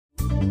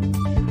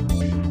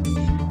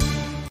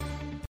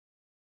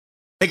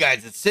Hey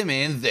guys, it's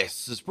Simon.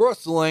 This is Pro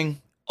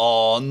Wrestling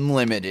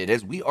Unlimited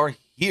as we are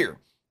here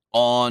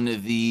on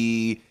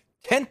the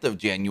 10th of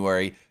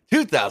January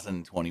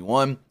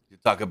 2021 to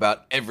talk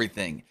about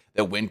everything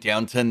that went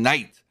down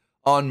tonight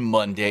on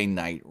Monday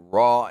Night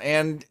Raw.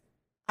 And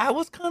I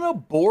was kind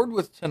of bored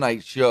with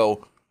tonight's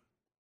show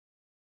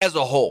as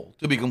a whole,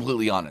 to be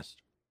completely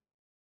honest.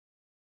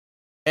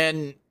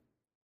 And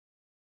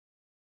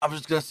I'm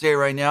just going to say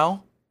right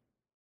now,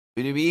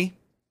 BDB,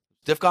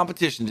 stiff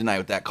competition tonight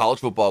with that college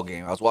football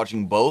game. I was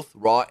watching both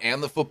Raw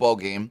and the football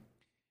game.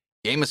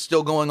 Game is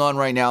still going on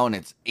right now, and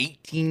it's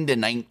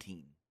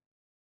 18-19.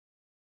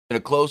 In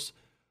a close,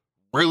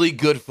 really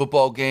good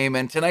football game.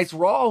 And tonight's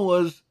Raw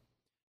was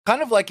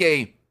kind of like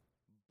a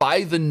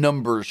by the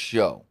numbers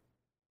show.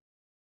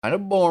 Kind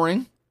of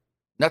boring.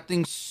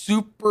 Nothing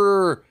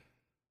super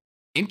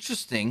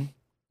interesting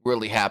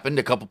really happened.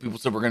 A couple people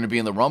said we're going to be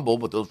in the Rumble,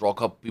 but those were all a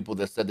couple people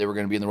that said they were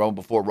going to be in the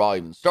Rumble before Raw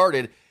even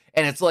started.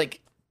 And it's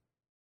like,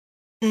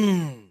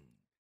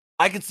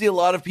 I could see a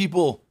lot of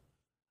people.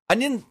 I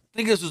didn't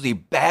think this was a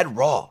bad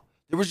Raw.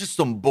 There was just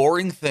some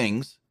boring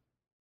things.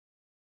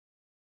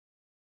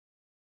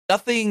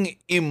 Nothing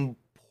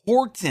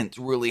important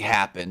really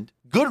happened.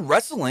 Good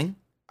wrestling.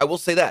 I will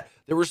say that.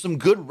 There was some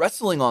good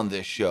wrestling on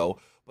this show,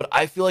 but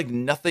I feel like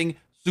nothing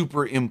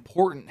super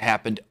important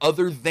happened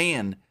other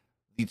than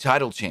the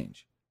title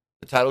change.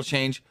 The title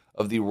change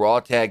of the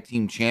Raw Tag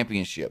Team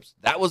Championships.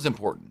 That was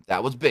important.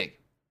 That was big.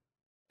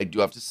 I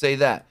do have to say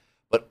that.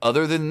 But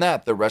other than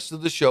that, the rest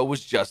of the show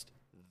was just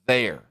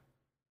there.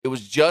 It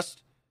was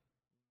just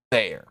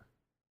there.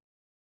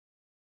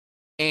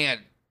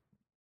 And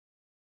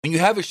when you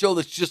have a show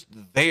that's just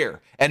there,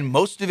 and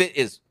most of it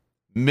is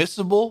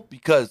missable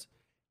because,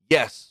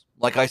 yes,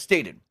 like I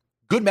stated,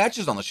 good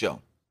matches on the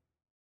show.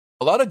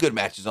 A lot of good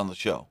matches on the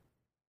show.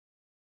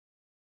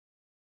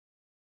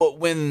 But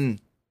when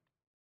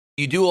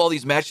you do all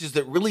these matches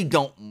that really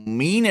don't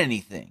mean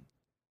anything,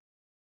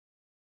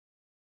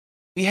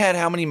 we had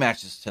how many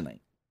matches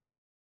tonight?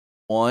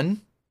 1,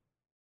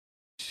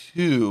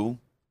 2,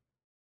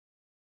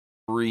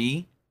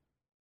 3,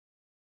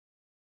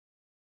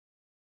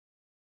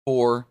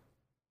 4,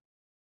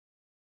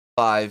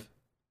 5,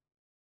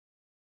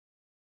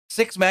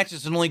 6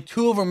 matches, and only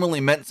 2 of them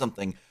really meant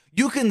something.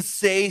 You can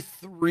say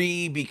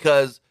 3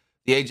 because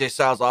the AJ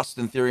Styles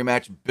Austin Theory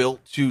match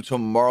built to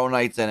tomorrow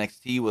night's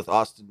NXT with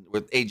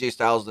AJ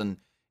Styles and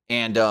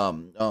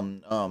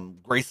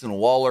Grayson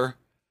Waller.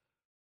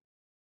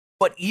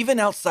 But even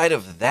outside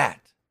of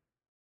that,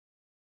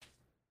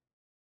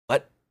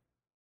 what?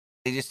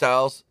 AJ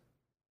Styles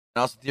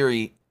and Austin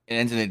Theory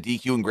ends in a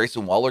DQ and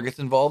Grayson Waller gets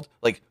involved?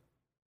 Like,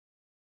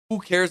 who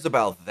cares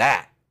about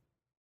that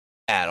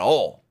at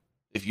all?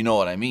 If you know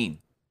what I mean.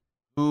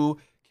 Who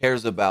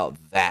cares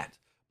about that?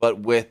 But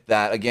with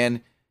that,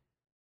 again,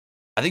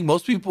 I think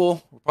most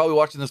people were probably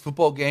watching this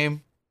football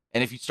game.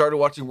 And if you started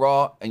watching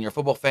Raw and you're a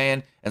football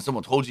fan and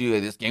someone told you, hey,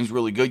 this game's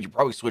really good, you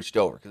probably switched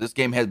over because this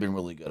game has been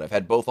really good. I've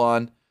had both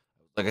on.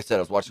 Like I said, I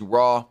was watching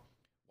Raw,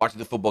 watching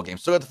the football game.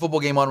 Still got the football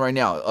game on right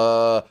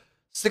now.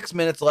 6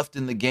 minutes left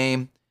in the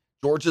game.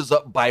 Georgia's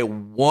up by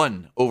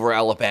 1 over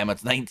Alabama.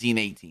 It's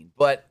 19-18.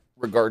 But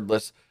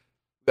regardless,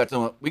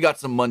 we got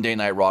some Monday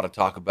Night Raw to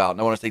talk about.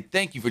 And I want to say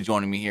thank you for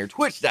joining me here.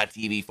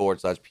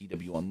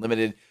 Twitch.tv/PW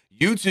Unlimited,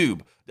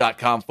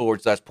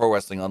 YouTube.com/Pro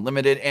Wrestling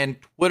Unlimited,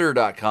 and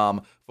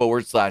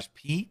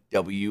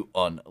Twitter.com/PW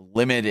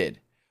Unlimited.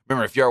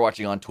 Remember, if you are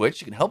watching on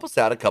Twitch, you can help us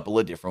out a couple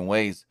of different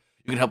ways.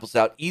 You can help us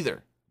out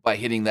either by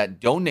hitting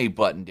that donate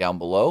button down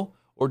below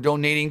or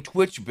donating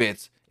Twitch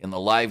bits in the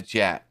live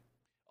chat.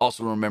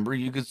 Also, remember,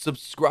 you can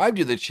subscribe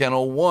to the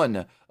channel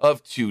one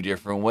of 2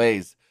 different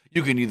ways.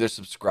 You can either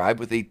subscribe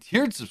with a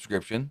tiered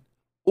subscription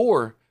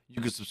or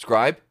you can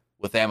subscribe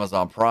with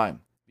Amazon Prime.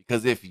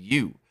 Because if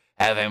you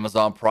have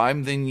Amazon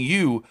Prime, then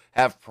you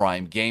have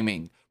Prime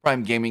Gaming.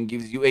 Prime Gaming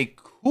gives you a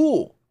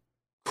cool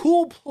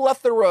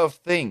plethora of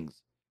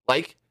things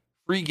like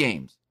free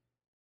games.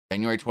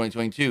 January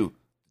 2022.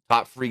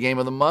 Top free game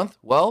of the month?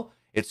 Well,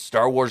 it's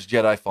Star Wars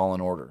Jedi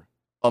Fallen Order.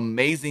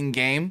 Amazing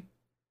game.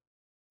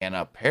 And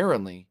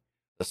apparently,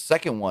 the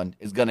second one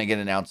is going to get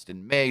announced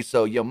in May.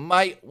 So you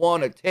might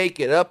want to take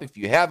it up if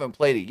you haven't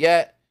played it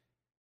yet.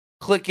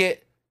 Click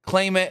it,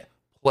 claim it,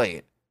 play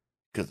it.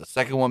 Because the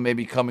second one may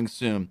be coming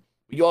soon.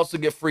 But you also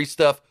get free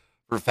stuff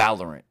for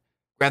Valorant,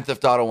 Grand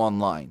Theft Auto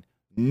Online,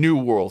 New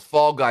World,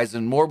 Fall Guys,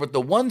 and more. But the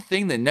one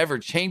thing that never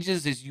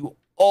changes is you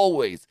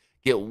always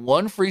get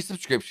 1 free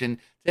subscription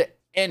to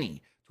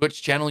any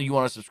Twitch channel you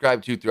want to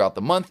subscribe to throughout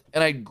the month,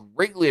 and I'd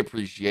greatly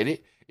appreciate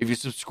it if you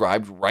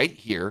subscribed right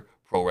here,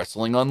 Pro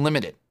Wrestling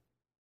Unlimited.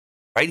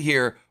 Right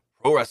here,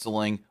 Pro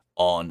Wrestling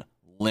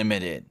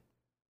Unlimited.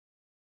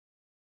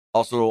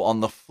 Also, on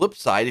the flip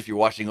side, if you're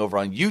watching over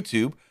on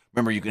YouTube,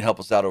 remember you can help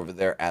us out over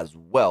there as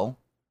well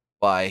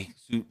by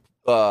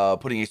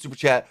putting a super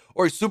chat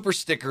or a super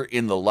sticker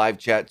in the live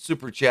chat.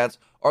 Super chats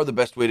are the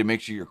best way to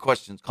make sure your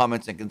questions,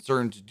 comments, and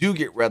concerns do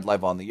get read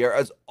live on the air,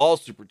 as all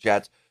super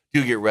chats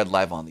do get read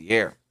live on the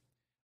air.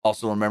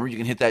 Also, remember, you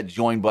can hit that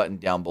join button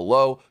down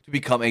below to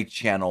become a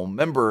channel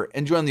member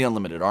and join the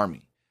Unlimited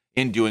Army.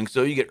 In doing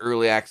so, you get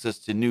early access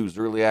to news,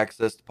 early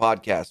access to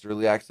podcasts,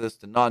 early access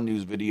to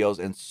non-news videos,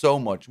 and so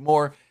much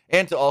more.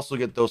 And to also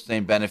get those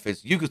same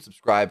benefits, you could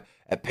subscribe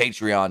at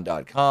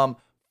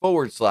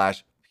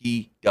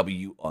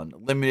patreon.com/PW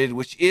Unlimited,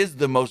 which is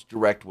the most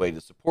direct way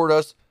to support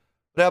us.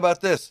 But how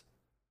about this?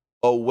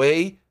 A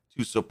way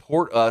to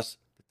support us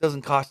that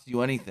doesn't cost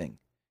you anything.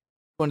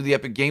 Going to the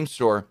Epic Game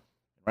Store,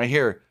 right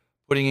here,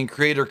 putting in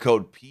creator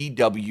code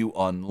PW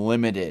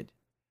Unlimited.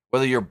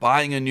 Whether you're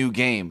buying a new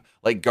game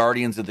like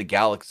Guardians of the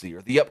Galaxy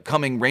or the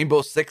upcoming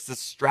Rainbow Six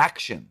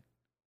Extraction,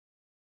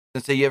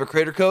 and say you have a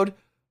creator code,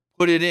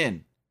 put it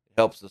in. It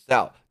helps us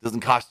out. Doesn't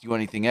cost you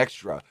anything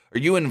extra. Are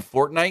you in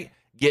Fortnite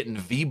getting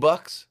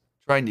V-Bucks,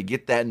 trying to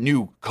get that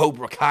new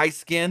Cobra Kai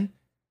skin?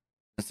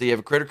 And say you have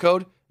a creator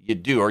code? You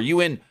do. Are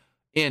you in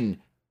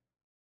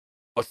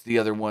what's the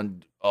other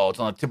one? Oh, it's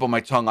on the tip of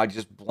my tongue. I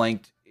just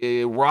blanked.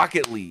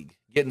 Rocket League.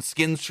 Getting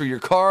skins for your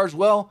cars?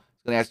 Well,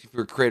 it's going to ask you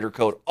for a creator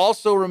code.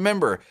 Also,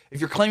 remember, if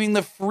you're claiming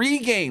the free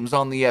games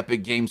on the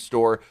Epic Game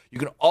Store, you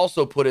can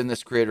also put in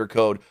this creator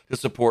code to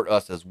support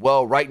us as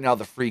well. Right now,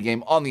 the free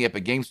game on the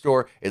Epic Game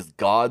Store is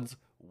Gods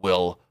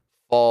Will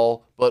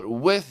Fall. But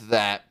with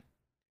that,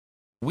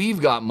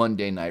 we've got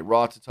Monday Night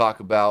Raw to talk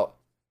about.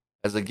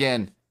 As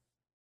again,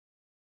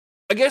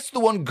 I guess the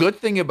one good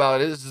thing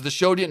about it is the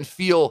show didn't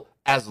feel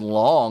as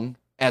long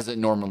as it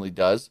normally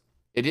does.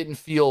 It didn't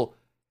feel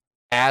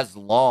as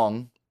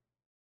long.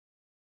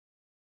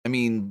 I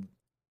mean,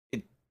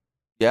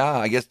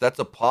 I guess that's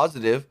a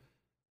positive.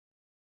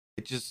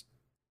 It just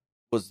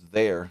was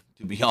there,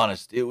 to be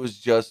honest. It was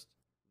just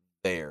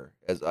there.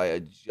 As I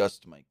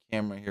adjust my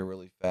camera here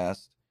really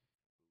fast.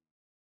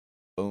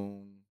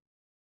 Boom.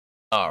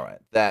 All right,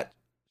 that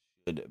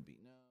should be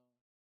now.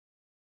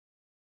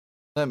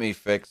 Let me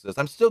fix this.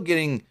 I'm still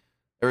getting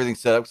everything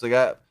set up because I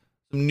got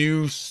some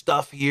new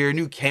stuff here,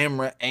 new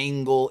camera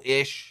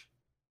angle-ish.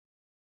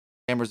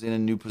 Camera's in a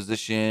new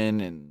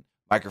position and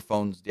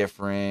microphone's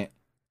different.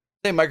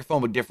 Same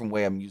microphone, but different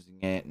way I'm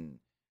using it. And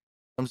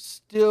I'm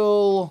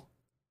still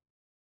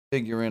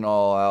figuring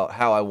all out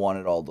how I want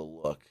it all to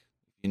look,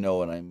 if you know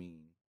what I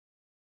mean.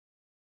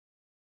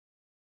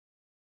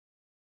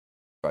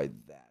 Try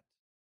that.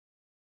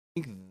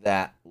 I think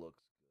that looks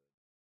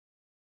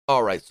good.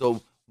 All right,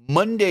 so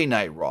Monday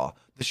Night Raw.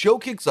 The show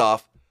kicks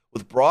off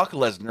with Brock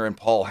Lesnar and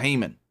Paul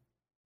Heyman.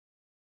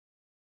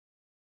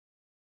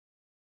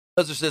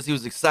 Lesnar says he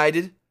was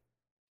excited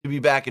to be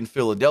back in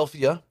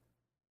Philadelphia.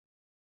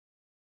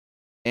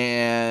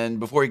 And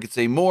before he could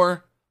say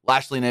more,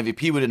 Lashley and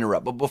MVP would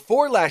interrupt. But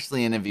before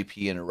Lashley and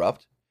MVP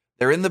interrupt,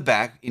 they're in the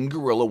back in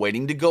Gorilla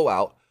waiting to go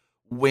out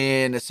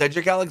when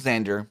Cedric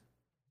Alexander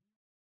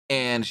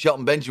and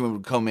Shelton Benjamin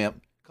would come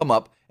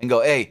up and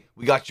go, "Hey,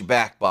 we got your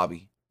back,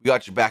 Bobby. We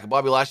got your back." And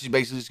Bobby Lashley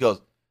basically just goes,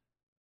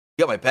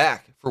 "You got my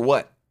back? For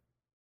what?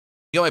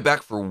 You got my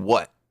back for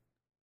what?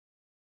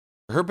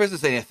 Her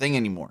business ain't a thing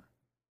anymore.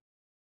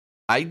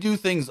 I do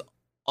things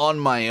on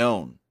my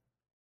own.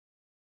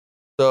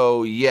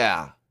 So,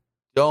 yeah,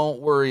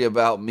 don't worry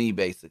about me,"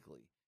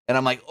 basically. And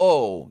I'm like,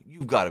 oh,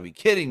 you've got to be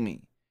kidding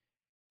me.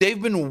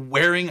 They've been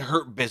wearing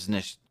Hurt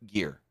Business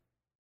gear.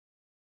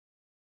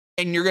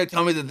 And you're going to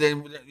tell me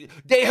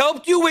that they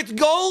helped you with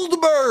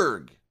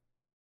Goldberg,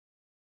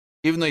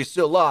 even though you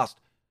still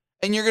lost.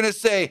 And you're going to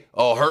say,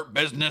 oh, Hurt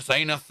Business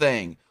ain't a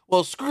thing.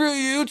 Well, screw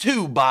you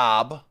too,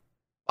 Bob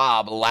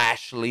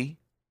Lashley.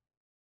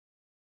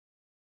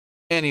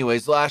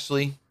 Anyways,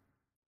 Lashley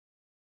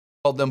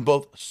called them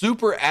both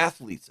super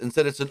athletes and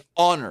said it's an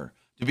honor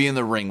to be in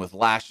the ring with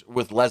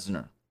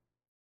Lesnar.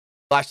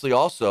 Lashley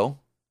also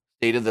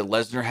stated that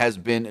Lesnar has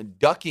been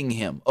ducking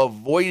him,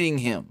 avoiding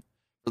him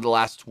for the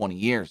last 20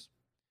 years.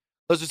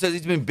 Lesnar says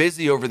he's been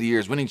busy over the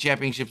years, winning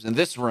championships in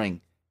this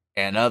ring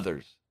and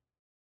others.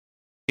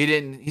 He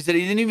said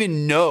he didn't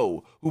even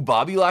know who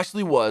Bobby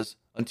Lashley was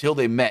until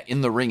they met in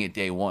the ring at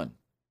day one.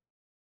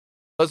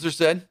 Lesnar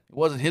said it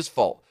wasn't his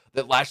fault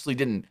that Lashley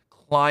didn't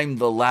climb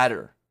the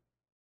ladder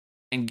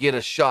and get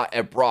a shot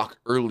at Brock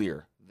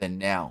earlier than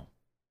now.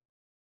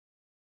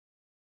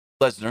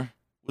 Lesnar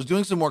was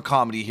doing some more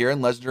comedy here,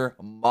 and Lesnar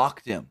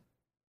mocked him.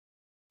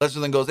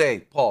 Lesnar then goes,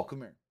 "Hey, Paul, come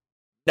here.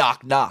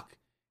 Knock, knock."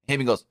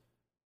 Heyman goes,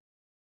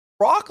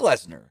 "Brock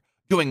Lesnar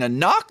doing a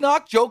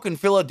knock-knock joke in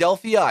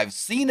Philadelphia. I've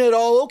seen it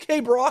all. Okay,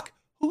 Brock,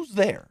 who's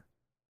there?"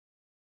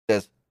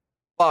 Says,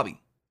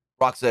 "Bobby."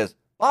 Brock says,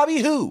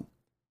 "Bobby who?"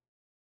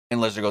 And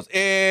Lesnar goes,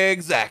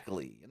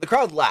 "Exactly." And the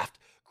crowd laughed.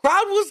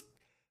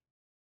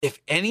 If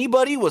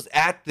anybody was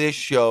at this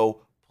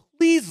show,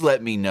 please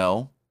let me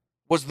know.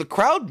 Was the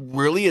crowd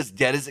really as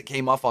dead as it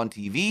came off on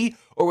TV?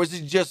 Or was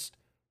it just,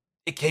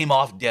 it came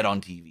off dead on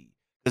TV?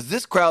 Because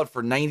this crowd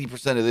for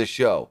 90% of this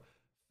show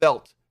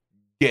felt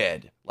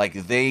dead. Like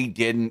they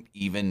didn't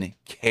even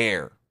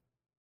care.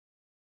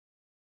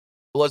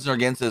 Lesnar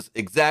again says,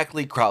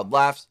 "Exactly." Crowd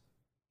laughs.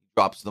 He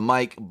drops the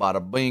mic.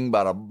 Bada bing,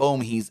 bada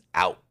boom. He's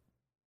out.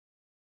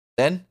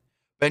 Then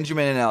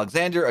Benjamin and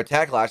Alexander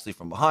attack Lashley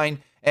from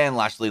behind, and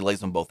Lashley lays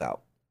them both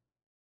out.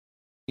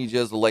 He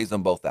just lays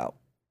them both out.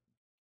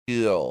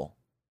 Cool.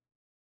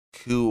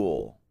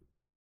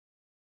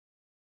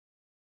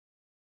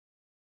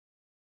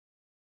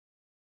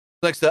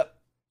 Next up,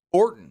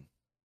 Orton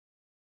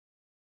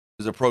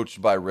is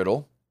approached by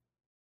Riddle.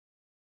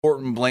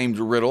 Orton blamed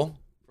Riddle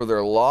for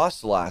their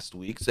loss last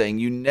week, saying,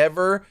 "You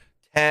never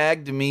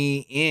tagged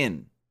me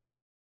in."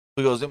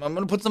 He goes, "I'm going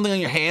to put something on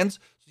your hands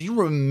so you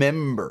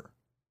remember.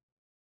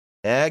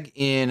 Tag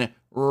in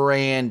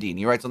Randy." And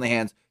he writes on the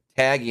hands,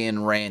 "Tag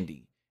in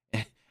Randy."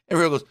 And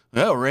Riddle goes,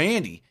 "Oh,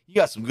 Randy, you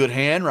got some good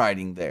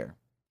handwriting there.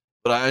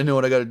 But I know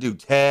what I got to do.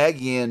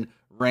 Tag in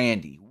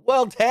Randy."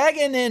 Well,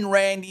 tagging in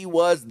Randy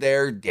was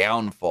their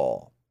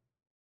downfall.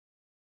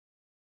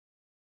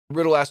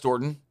 Riddle asked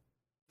Orton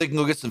if they can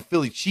go get some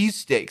Philly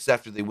cheesesteaks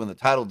after they win the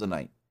title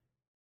tonight.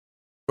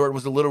 Orton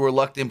was a little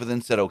reluctant, but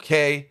then said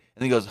okay.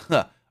 And he goes,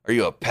 "Are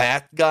you a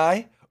Pat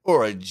guy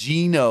or a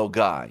Gino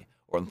guy?"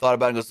 Orton thought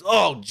about it and goes,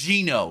 "Oh,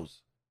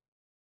 Geno's."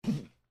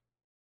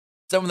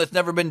 Someone that's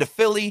never been to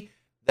Philly,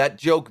 that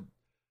joke,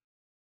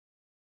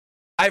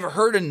 I've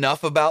heard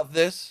enough about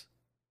this,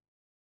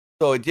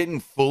 so it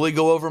didn't fully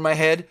go over my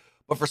head.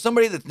 But for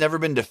somebody that's never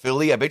been to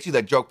Philly, I bet you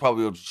that joke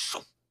probably would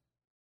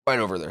right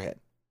over their head.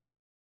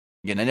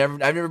 Again,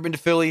 I've never been to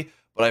Philly,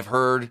 but I've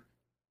heard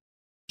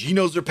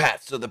Geno's or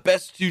Pat's. So the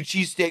best two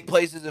cheesesteak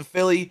places in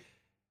Philly,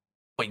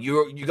 but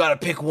you got to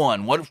pick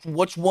one.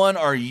 Which one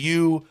are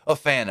you a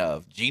fan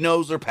of?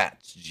 Geno's or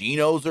Pat's?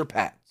 Geno's or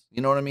Pat's?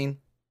 You know what I mean?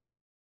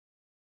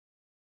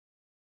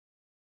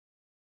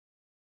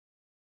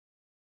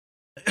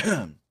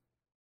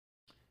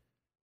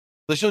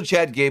 They showed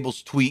Chad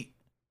Gable's tweet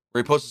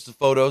where he posted some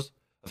photos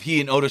of he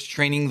and Otis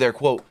training their,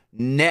 quote,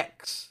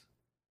 necks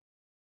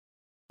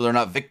so they're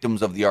not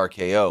victims of the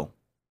RKO.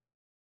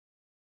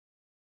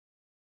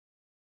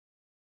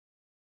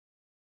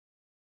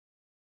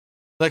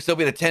 Next up,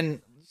 we had a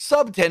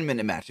sub 10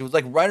 minute match. It was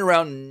like right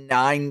around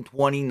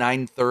 9:20,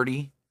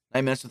 9:30,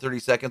 9 minutes and 30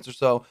 seconds or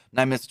so,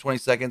 9 minutes and 20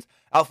 seconds.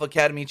 Alpha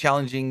Academy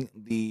challenging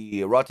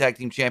the Raw Tag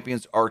Team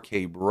Champions,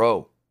 RK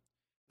Bro.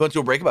 Going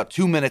to a break about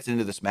 2 minutes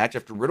into this match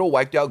after Riddle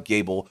wiped out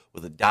Gable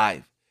with a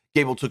dive.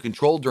 Gable took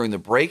control during the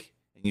break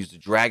and used a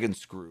dragon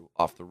screw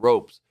off the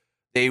ropes.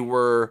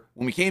 When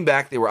we came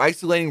back, they were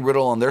isolating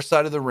Riddle on their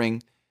side of the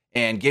ring,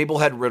 and Gable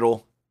had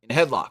Riddle in a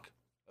headlock.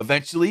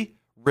 Eventually,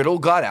 Riddle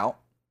got out,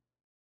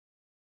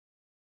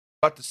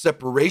 got the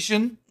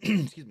separation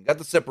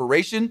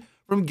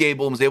from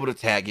Gable and was able to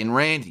tag in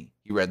Randy.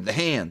 He read the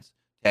hands.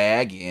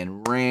 Tag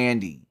in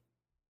Randy.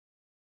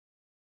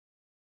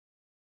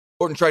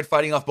 Orton tried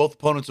fighting off both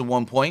opponents at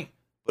one point,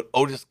 but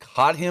Otis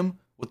caught him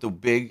with the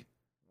big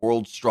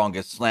World's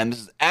Strongest Slam.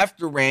 This is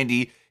after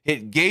Randy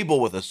hit Gable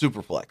with a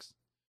superplex.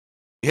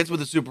 He hits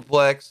with a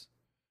superplex.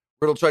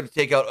 Riddle tried to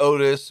take out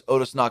Otis.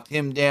 Otis knocked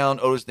him down.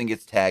 Otis then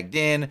gets tagged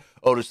in.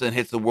 Otis then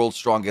hits the World's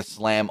Strongest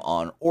Slam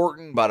on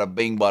Orton. Bada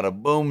bing, bada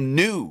boom.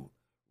 New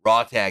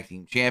Raw Tag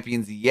Team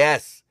Champions.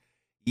 Yes.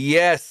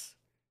 Yes.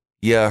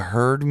 You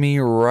heard me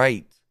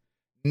right.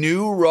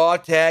 New Raw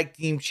Tag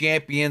Team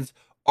Champions.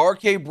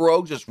 RK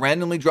Bro just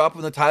randomly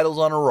dropping the titles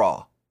on a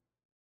Raw.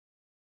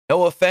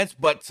 No offense,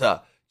 but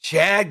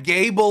Chad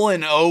Gable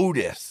and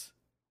Otis.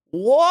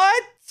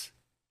 What?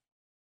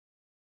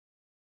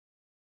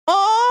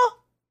 Huh?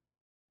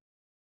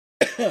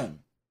 So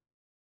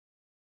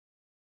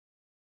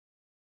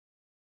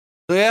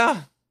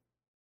yeah.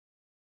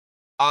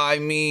 I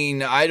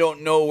mean, I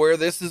don't know where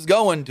this is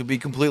going, to be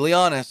completely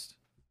honest.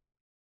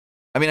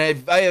 I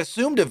mean, I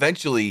assumed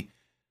eventually,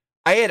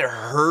 I had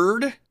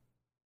heard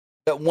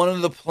that one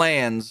of the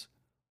plans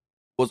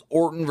was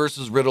Orton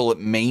versus Riddle at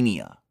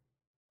Mania.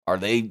 Are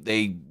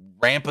they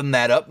ramping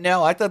that up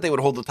now? I thought they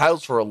would hold the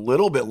titles for a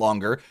little bit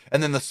longer,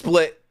 and then the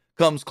split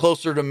comes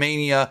closer to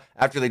Mania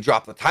after they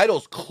drop the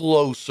titles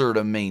closer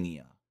to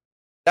Mania.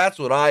 That's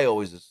what I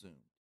always assumed.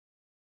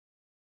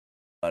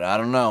 But I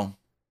don't know.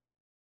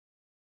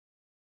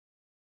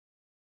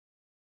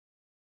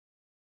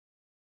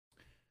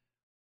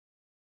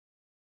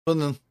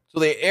 So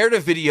they aired a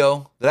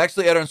video that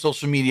actually aired on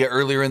social media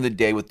earlier in the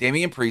day with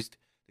Damian Priest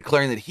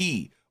declaring that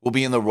he will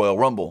be in the Royal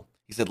Rumble.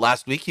 He said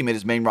last week he made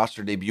his main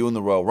roster debut in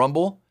the Royal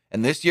Rumble,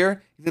 and this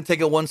year he's going to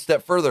take it one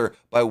step further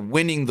by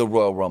winning the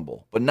Royal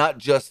Rumble. But not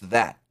just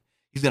that.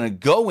 He's going to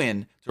go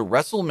in to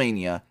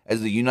WrestleMania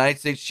as the United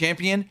States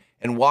Champion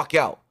and walk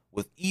out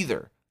with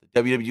either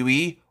the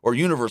WWE or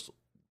Universal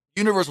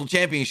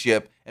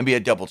Championship and be a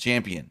double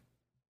champion.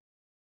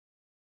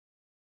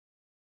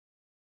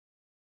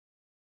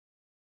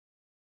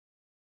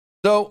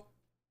 So,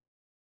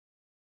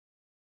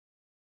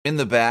 in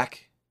the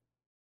back,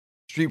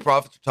 Street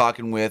Profits are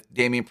talking with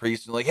Damian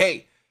Priest and like,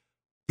 hey,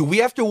 do we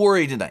have to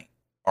worry tonight?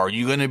 Are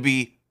you going to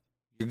be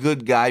your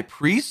good guy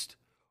Priest,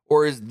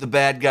 or is the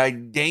bad guy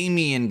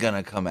Damian going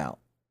to come out?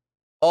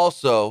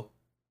 Also,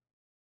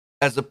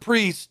 as a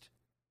Priest,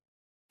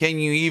 can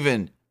you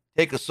even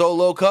take a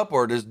solo cup,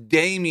 or does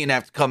Damian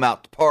have to come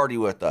out to party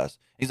with us?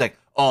 He's like,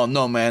 oh,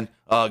 no, man.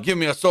 Give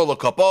me a solo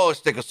cup. I'll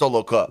always take a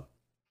solo cup.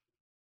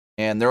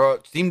 And they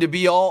seem to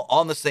be all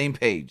on the same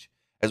page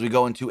as we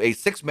go into a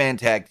 6-man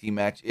tag team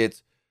match.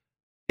 It's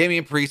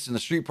Damian Priest and the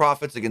Street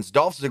Profits against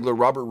Dolph Ziggler,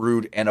 Robert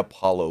Roode, and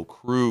Apollo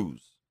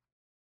Crews.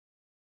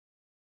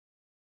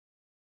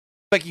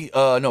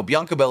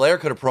 Bianca Belair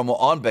cut a promo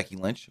on Becky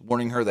Lynch,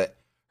 warning her that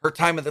her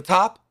time at the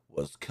top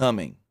was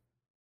coming.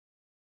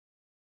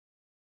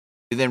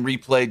 We then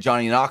replayed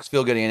Johnny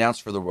Knoxville getting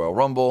announced for the Royal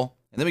Rumble,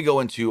 and then we go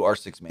into our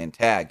 6-man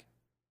tag.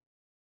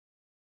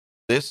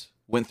 This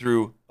went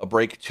through a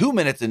break 2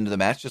 minutes into the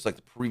match, just like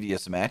the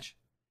previous match.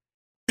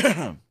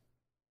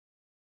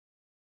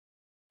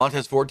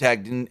 Montez Ford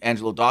tagged in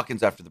Angelo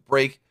Dawkins after the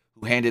break,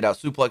 who handed out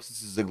suplexes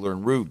to Ziggler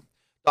and Rude.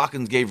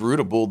 Dawkins gave Rude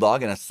a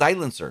bulldog and a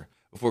silencer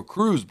before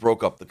Cruz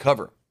broke up the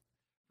cover.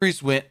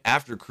 Priest went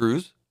after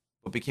Cruz,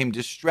 but became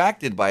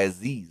distracted by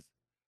Aziz.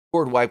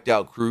 Ford wiped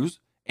out Cruz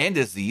and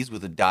Aziz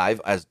with a dive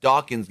as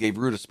Dawkins gave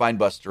Rude a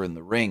spinebuster in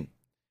the ring.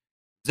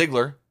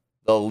 Ziggler,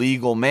 the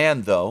legal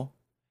man though,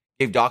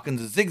 gave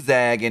Dawkins a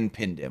zigzag and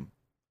pinned him.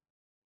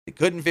 They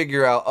couldn't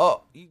figure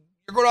out, you're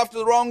going after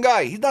the wrong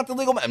guy. He's not the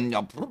legal man.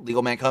 No,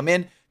 legal man come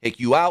in, take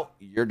you out,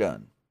 you're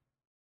done.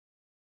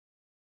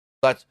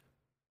 That's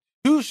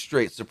 2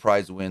 straight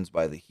surprise wins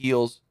by the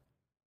heels.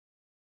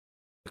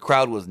 The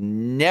crowd was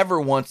never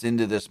once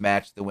into this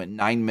match that went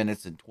 9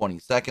 minutes and 20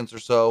 seconds or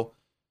so.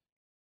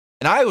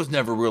 And I was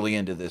never really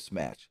into this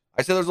match.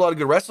 I said there's a lot of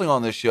good wrestling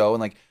on this show,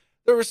 and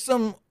there were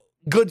some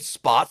good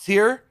spots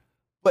here,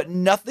 but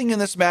nothing in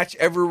this match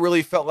ever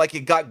really felt like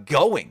it got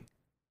going.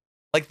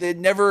 Like they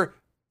never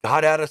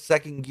got out of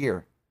second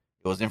gear.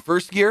 It was in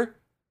first gear,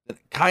 then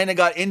it kind of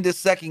got into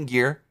second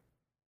gear,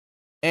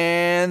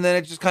 and then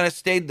it just kind of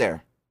stayed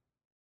there.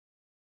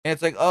 And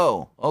it's like,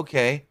 oh,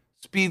 okay,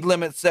 speed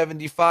limit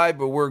 75,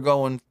 but we're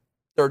going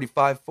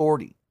 35,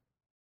 40.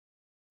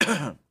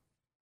 A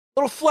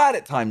little flat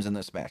at times in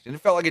this match, and it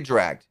felt like it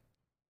dragged.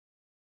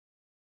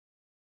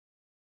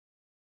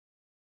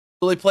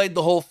 So they played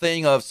the whole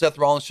thing of Seth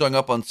Rollins showing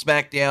up on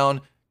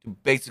SmackDown to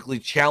basically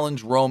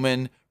challenge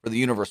Roman for the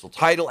Universal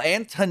title,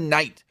 and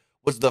tonight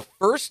was the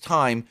first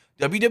time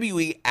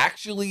WWE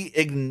actually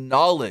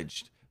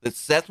acknowledged that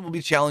Seth will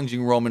be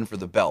challenging Roman for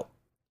the belt.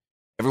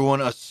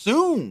 Everyone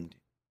assumed,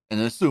 and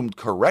assumed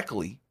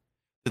correctly,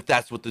 that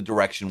that's what the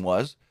direction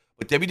was.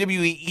 But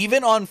WWE,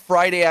 even on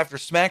Friday after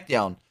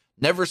SmackDown,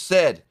 never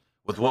said,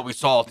 with what we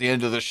saw at the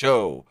end of the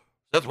show,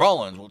 Seth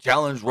Rollins will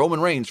challenge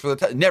Roman Reigns for the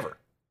title.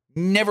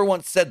 Never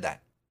once said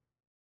that.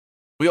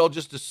 We all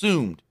just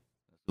assumed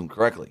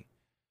correctly.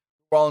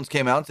 Rollins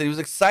came out and said he was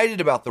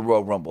excited about the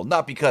Royal Rumble,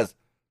 not because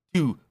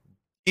 2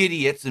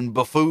 idiots and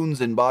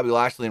buffoons and Bobby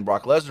Lashley and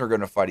Brock Lesnar are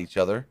going to fight each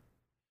other,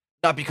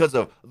 not because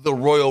of the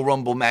Royal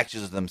Rumble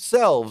matches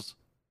themselves,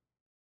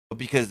 but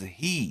because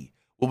he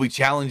will be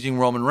challenging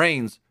Roman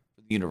Reigns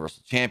for the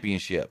Universal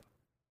Championship.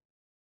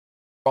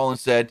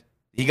 Rollins said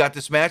he got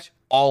this match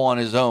all on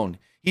his own.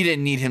 He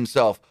didn't need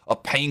himself a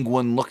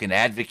penguin-looking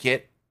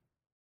advocate.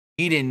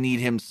 He didn't need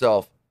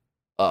himself,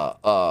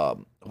 what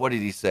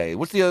did he say?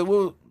 What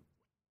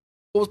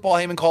was Paul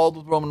Heyman called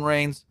with Roman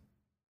Reigns?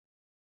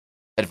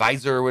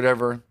 Advisor or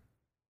whatever.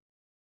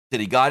 Did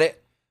he got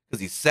it?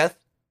 Because he's Seth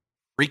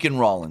freaking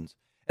Rollins.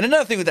 And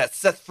another thing with that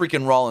Seth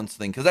freaking Rollins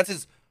thing, because that's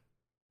his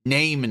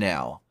name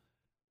now.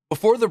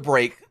 Before the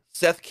break,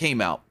 Seth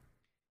came out.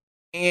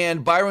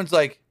 And Byron's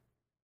like,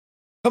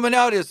 coming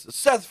out is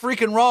Seth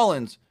freaking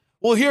Rollins.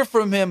 We'll hear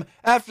from him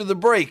after the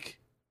break.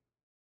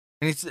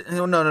 And he said,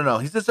 no.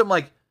 He said something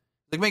like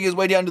making his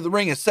way down to the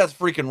ring is Seth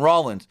freaking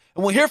Rollins.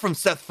 And we'll hear from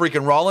Seth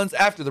freaking Rollins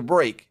after the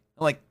break.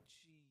 I'm like,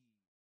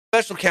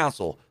 special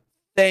counsel,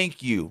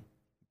 thank you,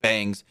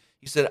 Bangs.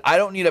 He said, I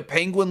don't need a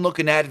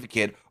penguin-looking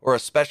advocate or a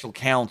special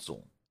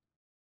counsel.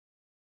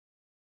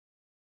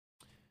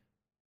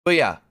 But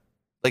yeah,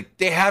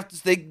 they have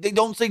to they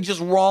don't say just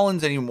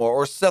Rollins anymore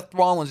or Seth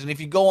Rollins. And if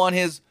you go on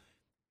his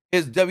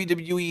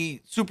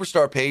WWE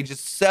superstar page, it's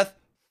Seth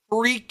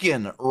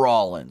freaking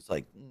Rollins.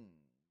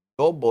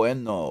 Oh boy,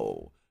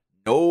 no.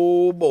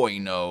 No boy,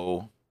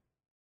 no.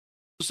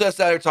 Seth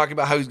started talking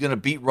about how he's going to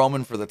beat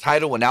Roman for the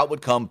title, and out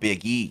would come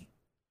Big E.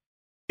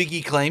 Big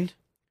E claimed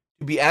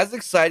to be as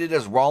excited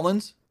as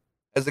Rollins,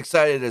 as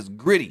excited as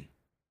Gritty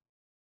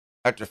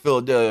after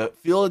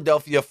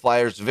Philadelphia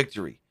Flyers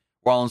victory.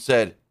 Rollins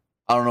said,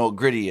 I don't know what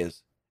Gritty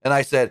is. And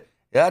I said,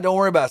 yeah, don't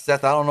worry about it,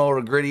 Seth. I don't know what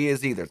a Gritty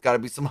is either. It's got to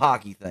be some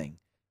hockey thing.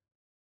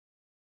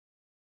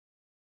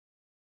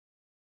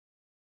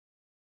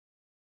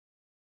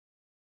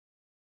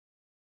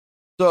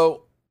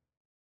 So,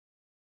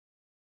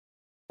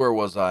 where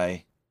was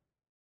I?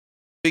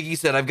 Big E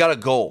said, I've got a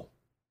goal.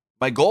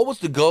 My goal was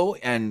to go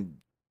and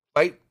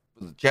fight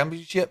for the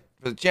championship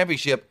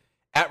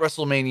at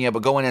WrestleMania,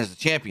 but go in as the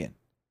champion.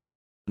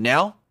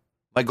 Now,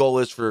 my goal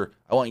is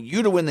I want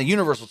you to win the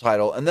Universal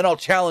title, and then I'll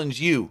challenge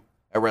you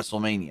at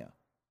WrestleMania.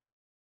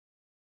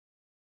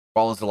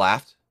 Rollins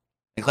laughed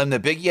and claimed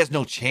that Big E has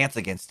no chance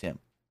against him.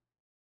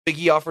 Big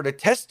E offered a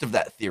test of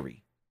that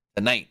theory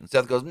tonight, and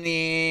Seth goes,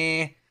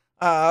 nah.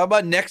 How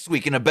about next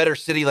week in a better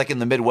city like in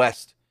the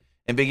Midwest?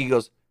 And Big E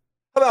goes,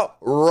 how about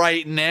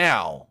right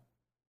now?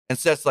 And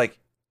Seth's like,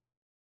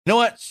 you know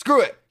what? Screw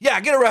it. Yeah,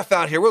 get a ref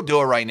out here. We'll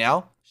do it right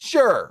now.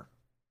 Sure.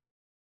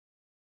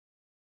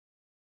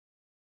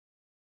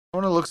 I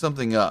want to look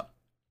something up.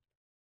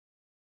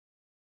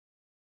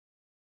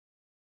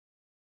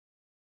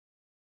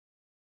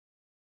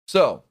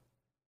 So,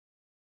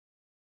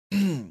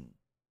 Roman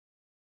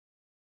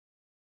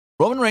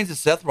Reigns and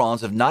Seth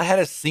Rollins have not had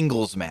a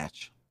singles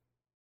match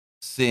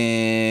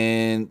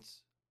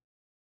since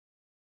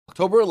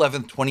October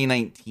 11th,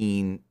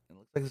 2019. It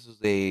looks like this was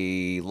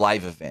a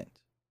live event.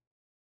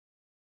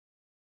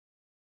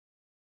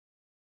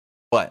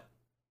 But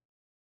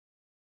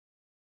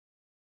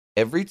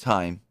every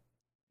time,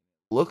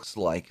 looks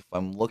like, if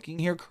I'm looking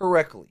here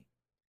correctly,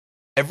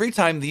 every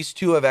time these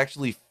two have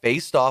actually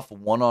faced off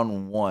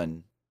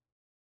one-on-one,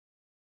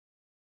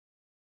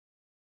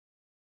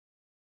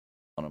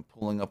 I'm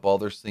pulling up all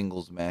their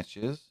singles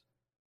matches.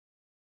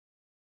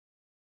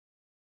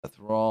 Seth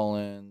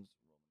Rollins.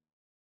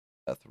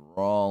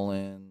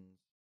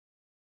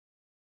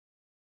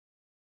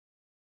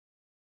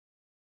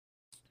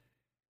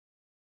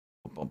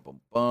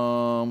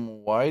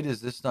 Why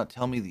does this not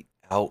tell me the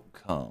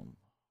outcome?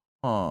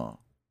 Huh.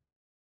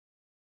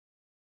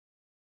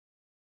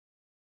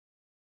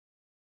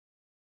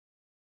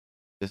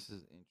 This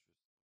is interesting.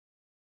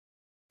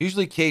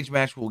 Usually Cage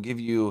Match will give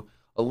you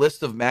a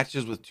list of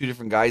matches with two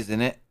different guys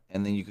in it,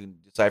 and then you can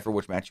decipher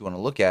which match you want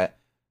to look at.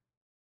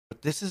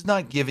 But this is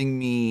not giving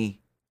me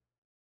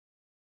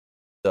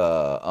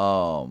the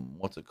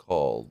what's it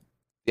called?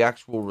 The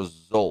actual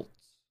results.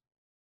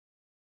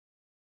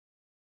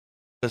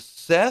 Because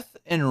Seth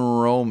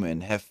and Roman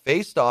have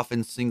faced off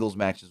in singles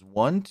matches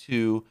 1,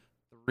 2,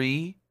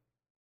 3,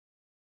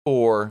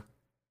 4,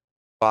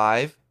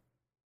 5,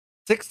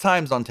 6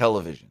 times on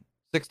television.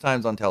 6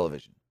 times on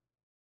television.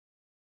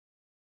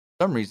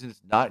 For some reason,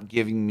 it's not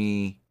giving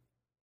me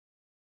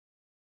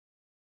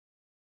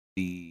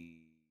the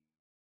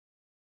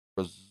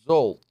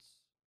results.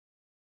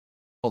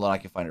 Hold on, I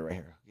can find it right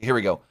here. Here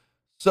we go.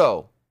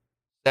 So,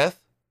 Seth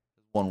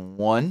has won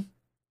 1.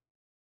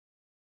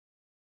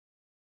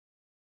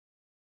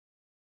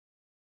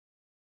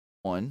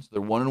 So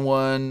they're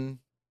 1-1.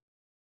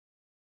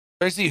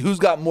 Try to see who's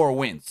got more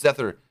wins, Seth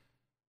or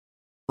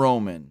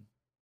Roman.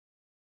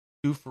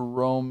 2 for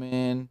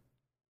Roman.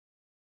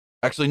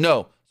 Actually,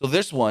 no. So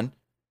this one,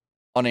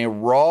 on a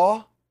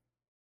Raw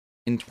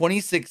in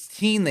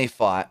 2016, they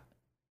fought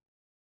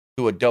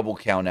to a double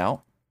count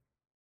out.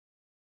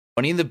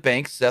 Money in the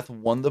Bank, Seth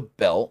won the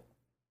belt.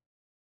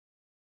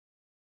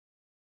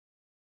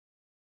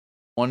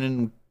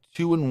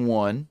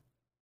 2-1.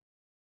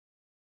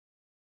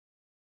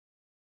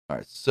 All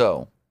right,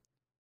 so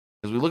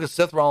as we look at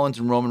Seth Rollins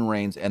and Roman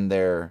Reigns and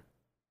their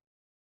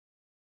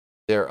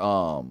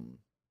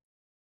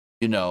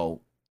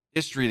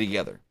history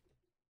together.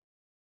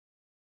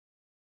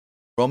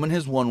 Roman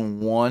has won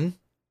 1,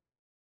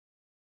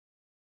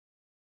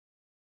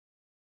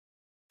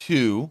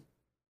 2,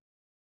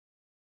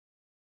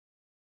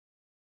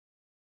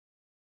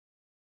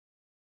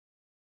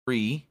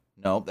 3.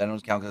 No, that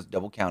doesn't count because it's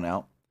double count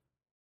out.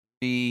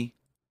 3.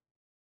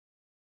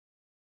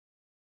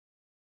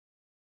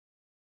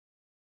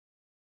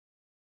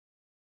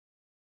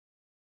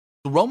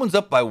 So Roman's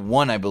up by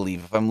 1, I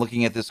believe, if I'm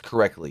looking at this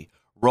correctly.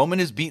 Roman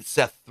has beat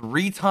Seth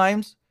 3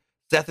 times.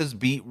 Seth has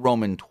beat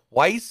Roman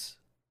twice.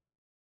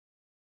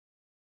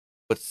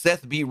 But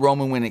Seth beat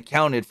Roman when it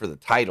counted for the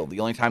title. The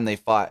only time they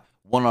fought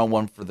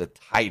one-on-one for the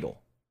title.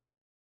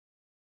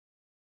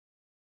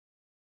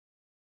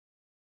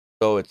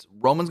 So it's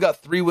Roman's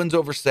got 3 wins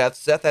over Seth.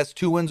 Seth has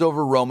 2 wins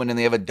over Roman, and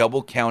they have a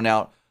double count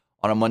out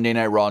on a Monday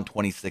Night Raw in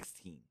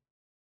 2016.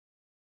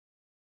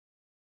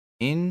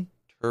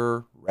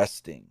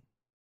 Interesting.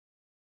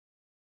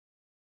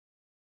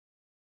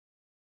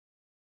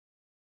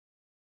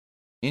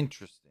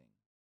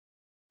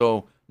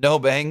 So, no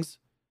bangs.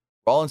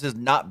 Rollins has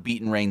not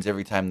beaten Reigns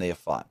every time they have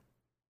fought.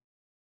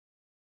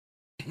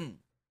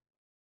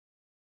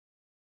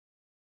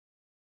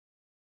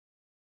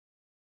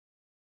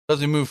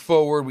 As we move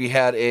forward, we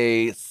had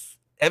a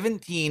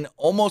 17,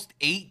 almost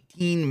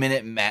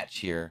 18-minute match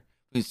here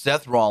between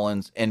Seth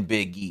Rollins and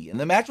Big E. And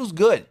the match was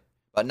good.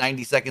 About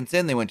 90 seconds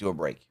in, they went to a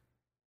break.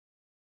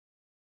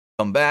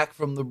 Come back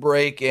from the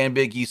break, and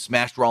Big E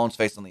smashed Rollins'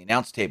 face on the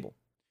announce table.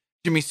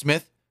 Jimmy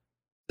Smith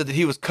said that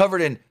he was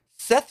covered in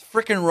Seth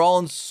frickin'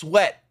 Rollins'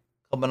 sweat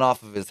coming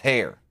off of his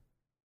hair.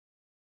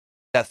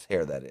 Seth's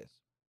hair, that is.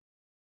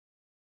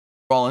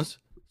 Rollins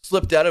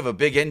slipped out of a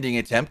big ending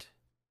attempt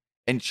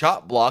and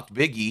chop blocked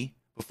Big E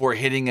before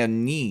hitting a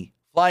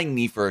flying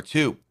knee for a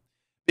 2.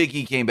 Big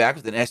E came back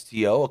with an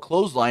STO, a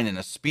clothesline, and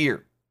a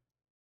spear.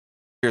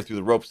 Spear through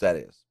the ropes, that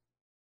is.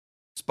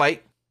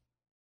 Despite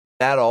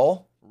that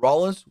all,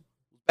 Rollins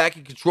was back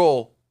in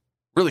control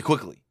really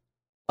quickly.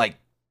 Like,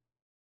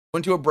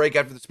 went to a break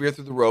after the spear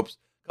through the ropes,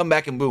 come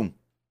back and boom.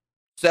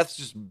 Seth's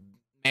just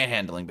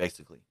manhandling,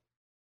 basically.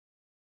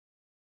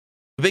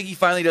 Big E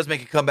finally does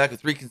make a comeback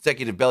with 3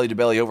 consecutive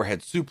belly-to-belly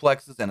overhead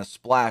suplexes and a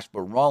splash, but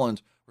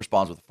Rollins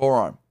responds with a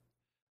forearm.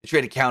 They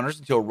traded counters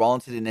until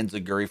Rollins hit an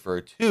enziguri for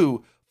a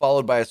 2,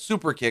 followed by a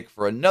super kick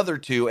for another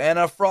 2, and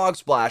a frog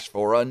splash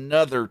for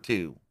another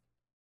 2.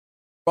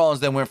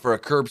 Rollins then went for a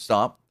curb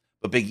stomp,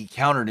 but Big E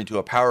countered into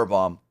a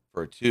powerbomb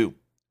for a 2.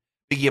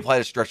 Big E applied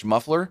a stretch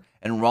muffler,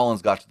 and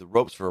Rollins got to the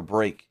ropes for a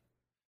break.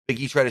 Big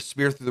E tried to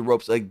spear through the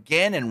ropes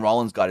again, and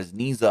Rollins got his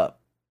knees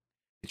up.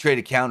 They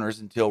traded counters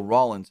until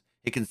Rollins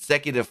hit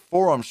consecutive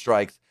forearm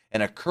strikes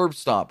and a curb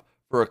stomp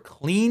for a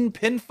clean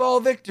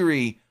pinfall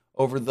victory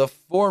over the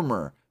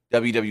former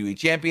WWE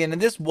champion.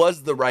 And this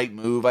was the right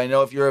move. I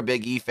know if you're a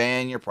Big E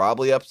fan, you're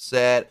probably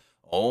upset.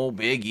 Oh,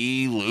 Big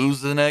E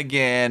losing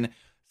again.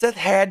 Seth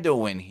had to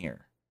win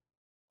here.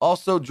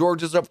 Also,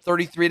 Georgia's up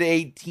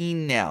 33-18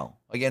 now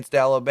against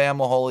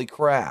Alabama. Holy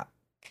crap.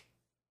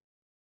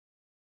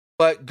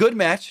 But good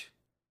match.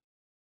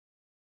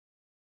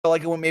 Felt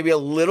like it went maybe a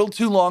little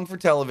too long for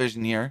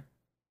television here.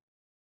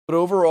 But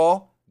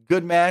overall,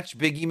 good match.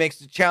 Big E makes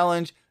the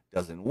challenge,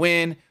 doesn't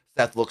win.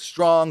 Seth looks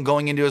strong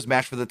going into his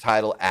match for the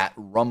title at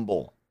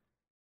Rumble.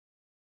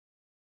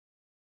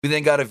 We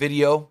then got a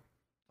video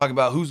talking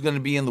about who's going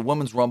to be in the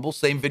Women's Rumble.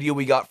 Same video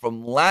we got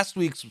from last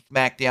week's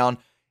SmackDown.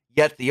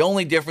 Yet the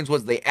only difference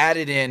was they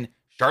added in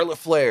Charlotte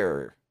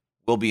Flair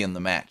will be in the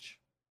match.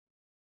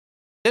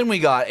 Then we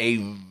got a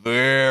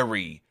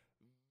very,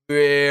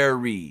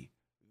 very,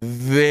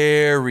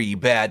 very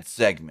bad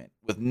segment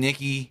with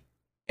Nikki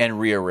and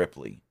Rhea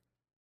Ripley.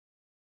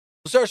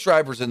 So Sarah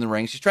Schreiber's in the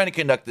ring. She's trying to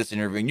conduct this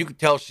interview, and you can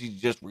tell she's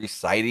just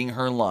reciting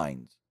her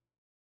lines.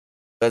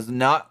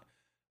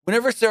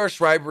 Whenever Sarah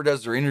Schreiber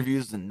does her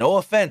interviews, and no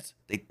offense,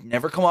 they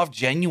never come off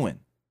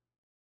genuine.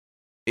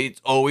 It's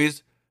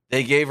always,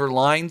 they gave her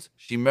lines,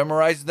 she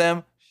memorized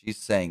them, she's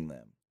saying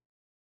them.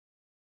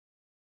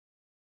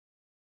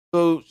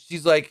 So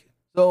she's like,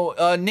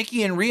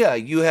 Nikki and Rhea,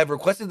 you have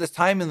requested this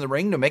time in the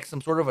ring to make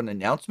some sort of an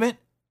announcement?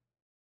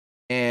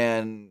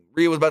 And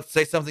Rhea was about to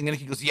say something, and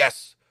Nikki goes,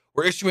 yes,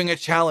 we're issuing a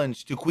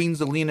challenge to Queen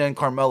Zelina and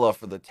Carmella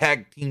for the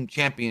tag team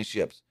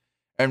championships.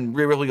 And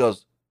Rhea Ripley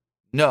goes,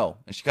 no.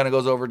 And she kind of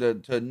goes over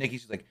to Nikki.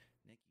 She's like,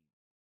 Nikki,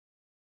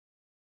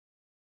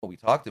 what we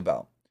talked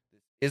about.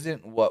 This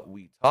isn't what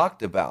we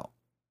talked about.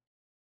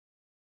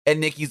 And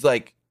Nikki's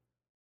like,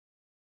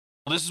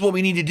 well, this is what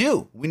we need to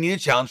do. We need a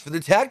challenge for the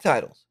tag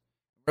titles.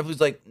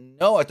 Ripley's like,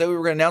 no, I thought we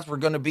were going to announce we're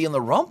going to be in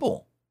the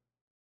Rumble.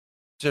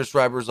 Sarah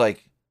Schreiber's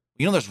like,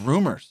 there's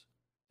rumors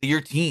that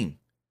your team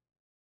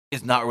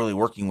is not really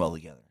working well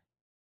together.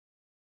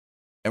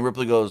 And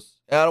Ripley goes,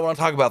 I don't want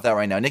to talk about that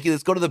right now. Nikki,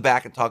 let's go to the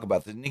back and talk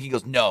about this. Nikki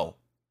goes, no,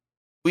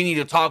 we need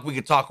to talk. We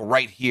could talk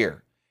right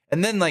here.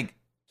 And then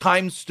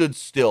time stood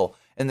still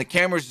and the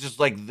camera's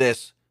just like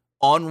this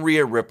on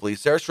Rhea Ripley.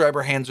 Sarah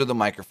Schreiber hands her the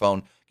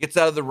microphone, gets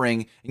out of the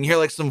ring, and you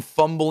hear some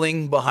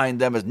fumbling behind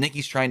them as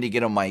Nikki's trying to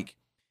get a mic.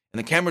 And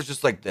the camera's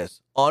just like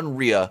this on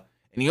Rhea.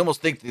 And you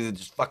almost think they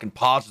just fucking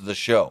paused the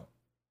show.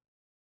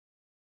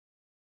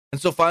 And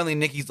so finally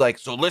Nikki's like,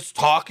 so let's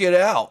talk it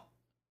out.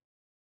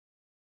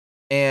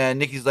 And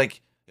Nikki's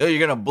like, you're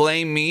going to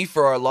blame me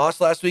for our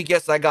loss last week?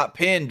 Yes, I got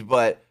pinned,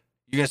 but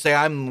you're going to say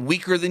I'm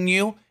weaker than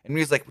you? And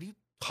Rhea's like, what are you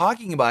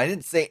talking about? I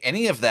didn't say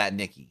any of that,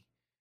 Nikki.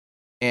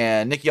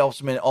 And Nikki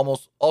also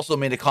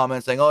made a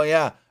comment saying, oh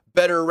yeah,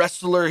 better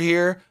wrestler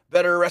here,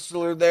 better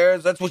wrestler there.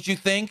 That's what you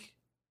think?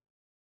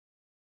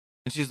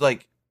 And she's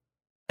like,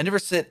 I never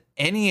said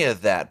any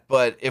of that,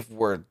 but if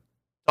we're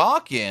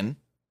talking,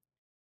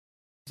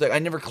 she's like, I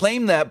never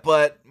claimed that,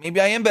 but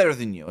maybe I am better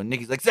than you. And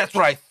Nikki's like, that's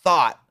what I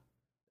thought.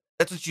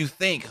 That's what you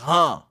think,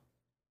 huh?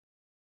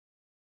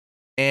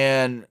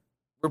 And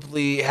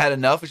Ripley had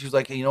enough, and she was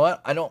like, hey, you know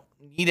what? I don't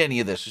need any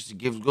of this. She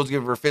goes to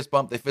give her a fist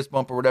bump. They fist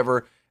bump or whatever,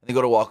 and they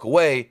go to walk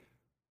away.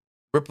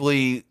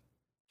 Ripley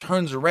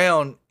turns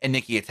around, and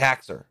Nikki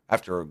attacks her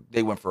after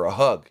they went for a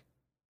hug.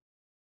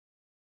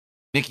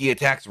 Nikki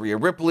attacks Rhea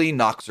Ripley,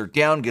 knocks her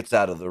down, gets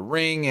out of the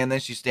ring, and then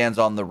she stands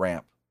on the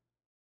ramp.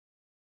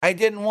 I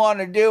didn't want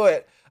to do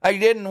it. I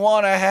didn't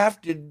want to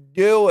have to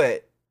do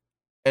it.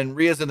 And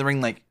Rhea's in the ring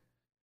like,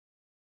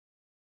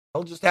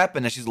 what just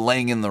happened? And she's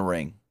laying in the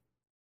ring.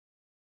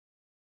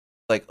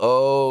 Like,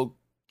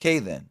 okay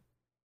then.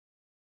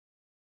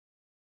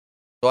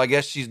 So I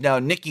guess she's now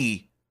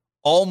Nikki,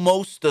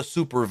 almost a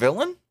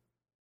supervillain?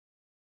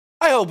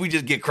 I hope we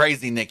just get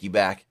crazy Nikki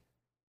back.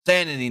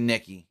 Sanity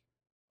Nikki.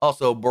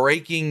 Also,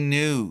 breaking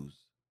news.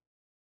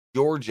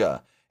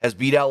 Georgia has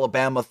beat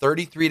Alabama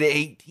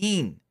 33-18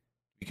 to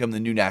become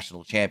the new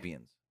national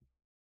champions.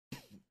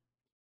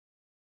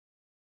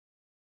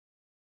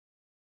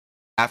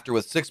 After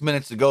with 6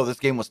 minutes to go, this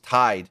game was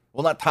tied.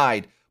 Well, not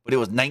tied, but it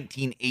was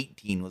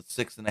 19-18 with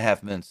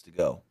 6.5 minutes to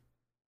go.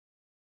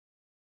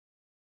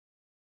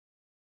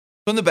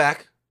 From the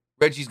back,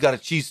 Reggie's got a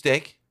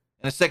cheesesteak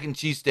and a second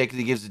cheesesteak that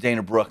he gives to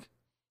Dana Brooke.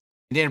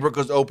 And Dana Brooke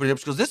goes to open it up.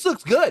 She goes, this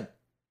looks good. And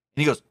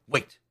he goes,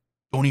 wait,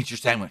 don't eat your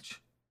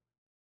sandwich.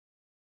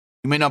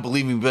 You may not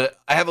believe me, but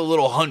I have a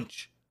little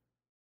hunch.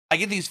 I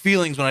get these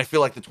feelings when I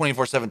feel like the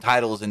 24/7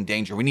 title is in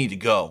danger. We need to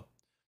go.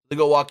 They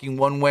go walking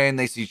one way and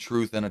they see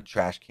Truth in a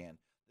trash can.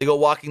 They go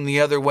walking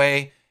the other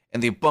way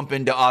and they bump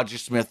into Audrey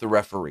Smith, the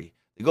referee.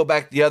 They go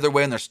back the other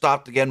way and they're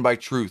stopped again by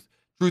Truth.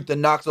 Truth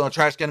then knocks on the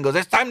trash can and goes,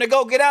 it's time to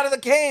go. Get out of the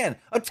can.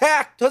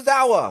 Attack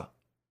Tozawa.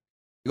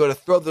 They go to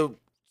throw the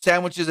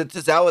sandwiches at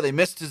Tozawa. They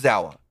miss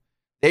Tozawa.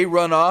 They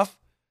run off.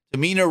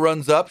 Tamina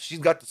runs up. She's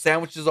got the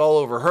sandwiches all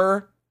over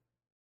her.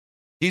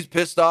 He's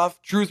pissed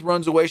off. Truth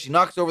runs away. She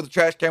knocks over the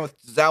trash can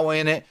with Tozawa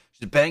in it.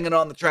 She's banging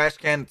on the trash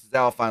can, and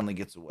Tozawa finally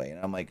gets away. And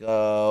I'm like,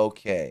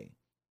 okay.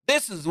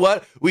 This is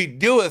what we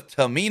do with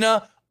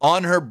Tamina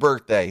on her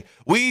birthday.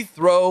 We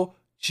throw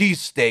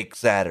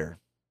cheesesteaks at her.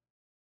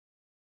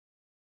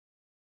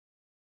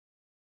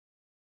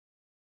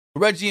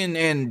 Reggie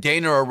and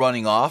Dana are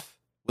running off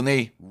when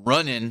they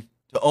run into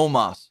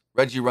Omos.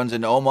 Reggie runs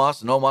into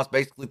Omos, and Omos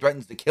basically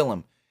threatens to kill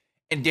him.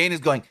 And Dana's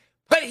going,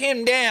 put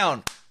him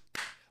down.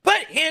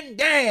 Put him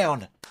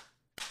down.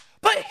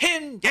 Put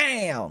him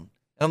down.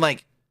 And I'm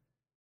like,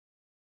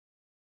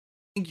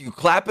 think you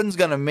clapping's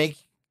going to make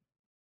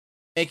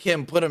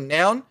him put him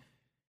down?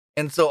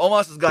 And so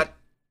Omos has got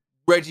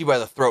Reggie by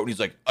the throat, and he's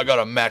like, I got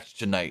a match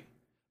tonight.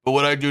 But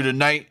what I do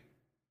tonight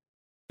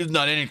is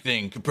not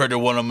anything compared to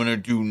what I'm going to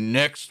do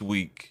next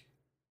week.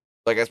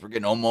 So I guess we're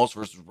getting Omos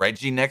versus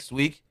Reggie next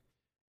week.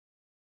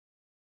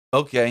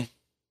 Okay.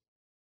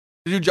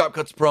 The new Drop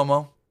Cuts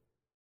promo.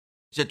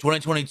 She said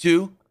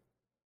 2022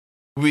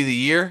 will be the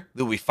year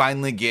that we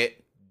finally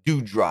get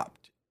Doudropped.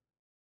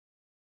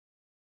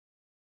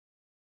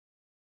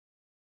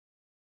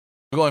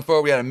 Going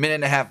forward, we had a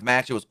 1.5-minute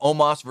match. It was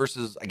Omos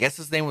versus, I guess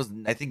his name was,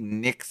 I think,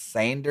 Nick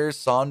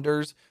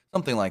Saunders,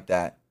 something like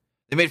that.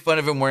 They made fun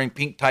of him wearing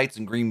pink tights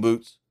and green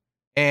boots.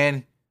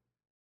 And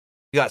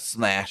he got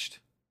smashed.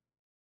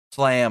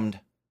 Slammed.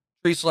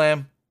 Tree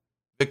slam.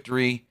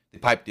 Victory. They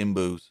piped in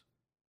boos.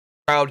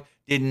 Crowd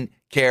didn't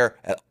care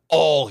at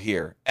all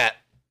here. At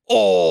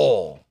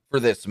all for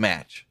this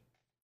match.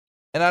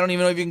 And I don't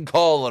even know if you can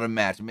call it a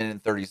match. 1 minute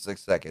and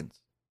 36 seconds.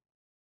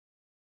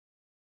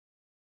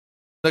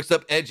 Next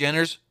up, Edge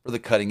enters for the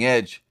Cutting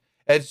Edge.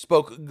 Edge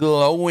spoke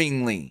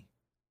glowingly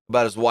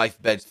about his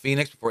wife, Beth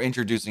Phoenix, before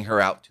introducing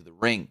her out to the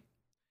ring.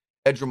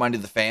 Edge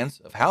reminded the fans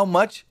of how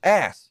much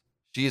ass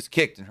she has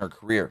kicked in her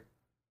career.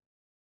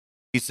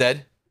 He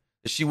said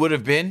that she would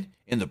have been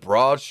in the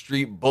Broad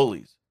Street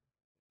Bullies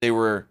if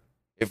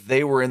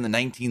they were in the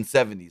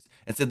 1970s,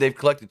 and said they've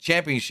collected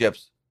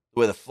championships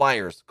the way the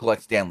Flyers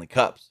collect Stanley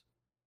Cups.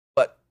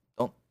 But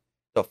don't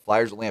the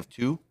Flyers only have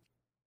 2?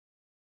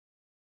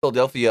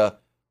 Philadelphia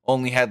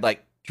only had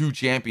like 2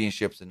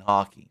 championships in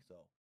hockey. So,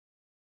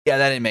 yeah,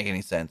 that didn't make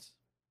any sense.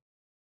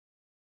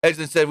 Edge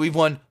then said, we've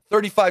won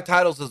 35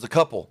 titles as a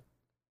couple.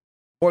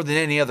 More than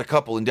any other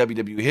couple in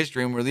WWE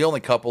history, and we're the only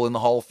couple in the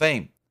Hall of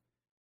Fame.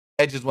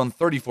 Edge has won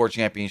 34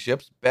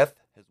 championships. Beth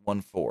has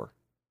won 4.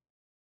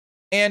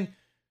 And,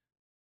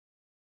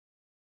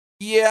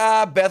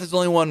 yeah, Beth has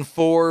only won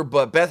 4,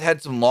 but Beth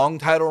had some long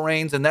title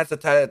reigns, and that's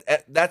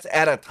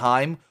at a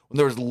time when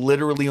there was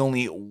literally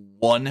only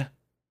 1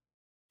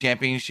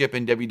 championship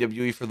in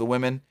WWE for the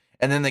women.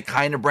 And then they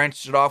kind of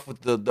branched it off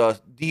with the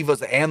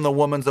Divas and the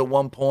Women's at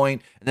one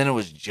point. And then it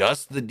was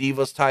just the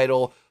Divas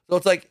title. So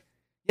it's like,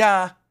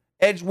 yeah,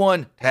 Edge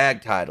won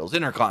tag titles,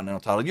 Intercontinental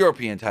title,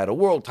 European title,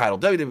 World title,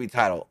 WWE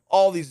title,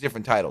 all these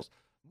different titles.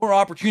 More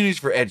opportunities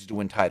for Edge to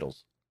win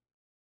titles.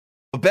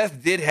 But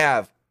Beth did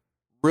have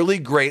really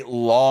great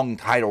long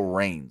title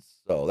reigns.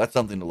 So that's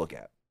something to look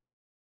at.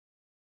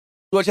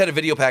 Edge had a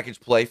video package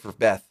play for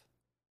Beth.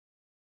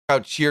 The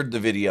crowd cheered the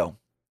video.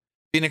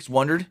 Phoenix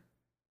wondered if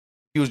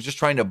he was just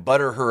trying to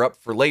butter her up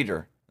for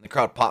later, and the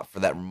crowd popped for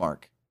that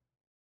remark.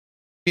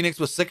 Phoenix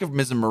was sick of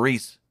Miz and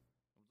Maurice,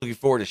 looking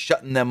forward to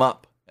shutting them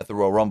up at the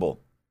Royal Rumble.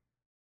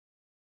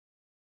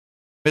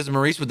 Miz and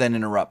Maurice would then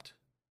interrupt.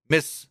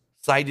 Miz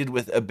sided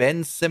with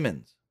Ben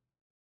Simmons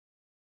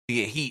to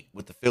get heat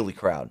with the Philly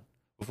crowd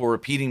before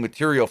repeating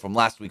material from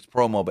last week's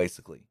promo,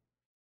 basically.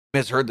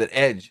 Miz heard that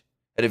Edge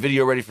had a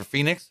video ready for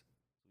Phoenix.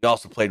 He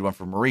also played one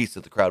for Maurice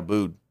that the crowd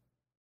booed.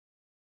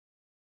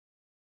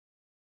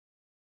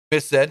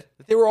 Miz said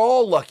that they were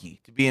all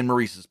lucky to be in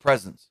Maurice's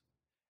presence.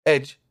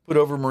 Edge put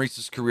over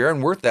Maurice's career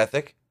and work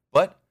ethic,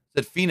 but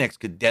said Phoenix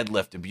could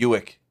deadlift a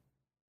Buick.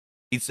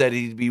 He said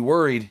he'd be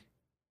worried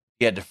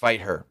he had to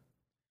fight her.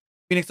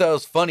 Phoenix thought it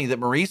was funny that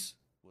Maurice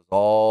was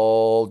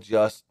all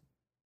just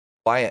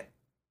quiet.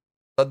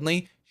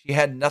 Suddenly, she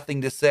had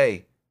nothing to say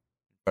in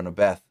front of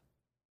Beth.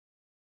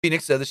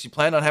 Phoenix said that she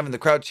planned on having the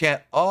crowd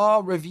chant,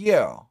 "Au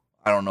revoir."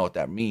 I don't know what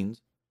that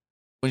means.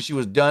 When she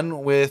was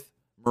done with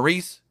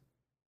Maurice,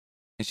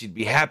 and she'd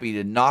be happy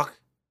to knock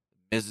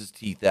Miz's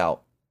teeth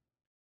out.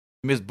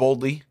 Miz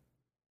boldly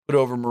put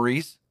over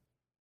Maurice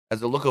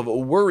as a look of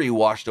worry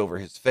washed over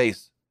his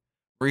face.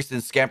 Maurice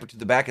then scampered to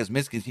the back as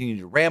Miz continued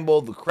to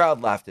ramble. The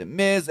crowd laughed at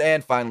Miz,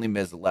 and finally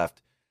Miz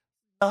left.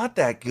 Not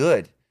that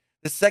good.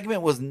 This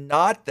segment was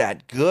not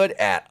that good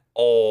at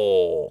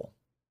all.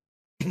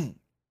 Kevin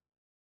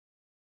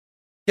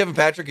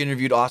Patrick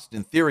interviewed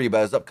Austin Theory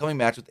about his upcoming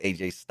match with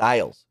AJ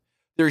Styles.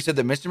 Theory said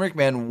that Mr.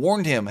 McMahon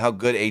warned him how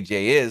good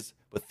AJ is,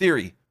 but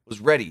Theory was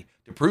ready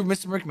to prove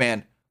Mr.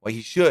 McMahon why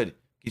he should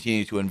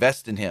continue to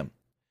invest in him.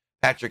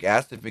 Patrick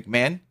asked if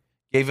McMahon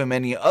gave him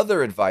any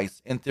other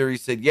advice, and Theory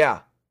said,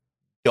 yeah,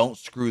 don't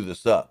screw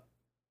this up.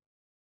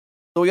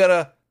 So we got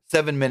a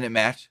 7-minute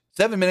match.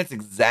 7 minutes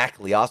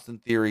exactly. Austin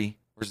Theory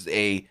versus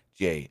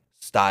AJ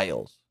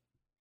Styles.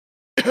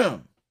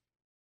 Styles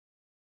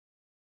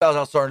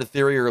outstarted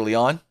Theory early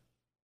on,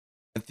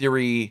 and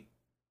Theory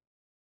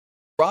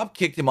drop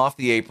kicked him off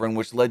the apron,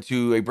 which led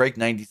to a break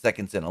 90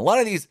 seconds in. A lot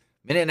of these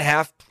minute and a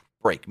half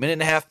break, minute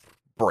and a half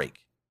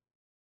break.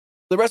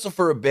 They wrestled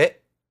for a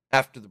bit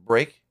after the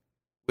break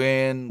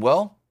when,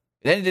 well,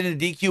 it ended in a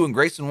DQ and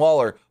Grayson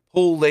Waller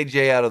pulled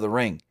AJ out of the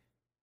ring.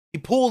 He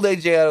pulled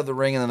AJ out of the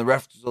ring and then the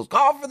ref goes,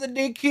 call for the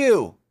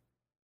DQ.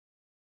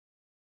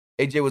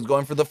 AJ was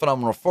going for the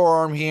phenomenal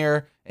forearm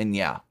here, and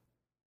yeah.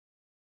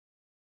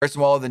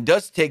 Grayson Waller then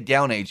does take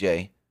down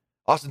AJ.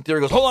 Austin Theory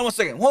goes, hold on 1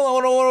 second.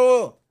 Hold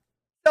on.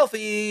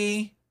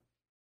 Selfie.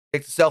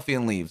 Takes a selfie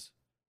and leaves.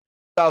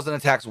 Styles then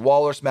attacks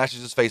Waller,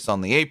 smashes his face on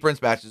the apron,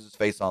 smashes his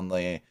face on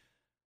the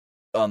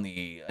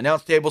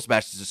announce table,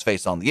 smashes his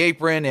face on the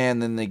apron,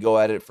 and then they go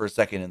at it for a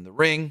second in the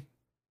ring.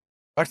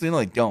 Actually, no,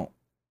 they don't.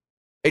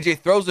 AJ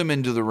throws him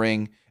into the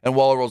ring, and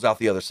Waller rolls out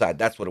the other side.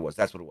 That's what it was.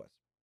 So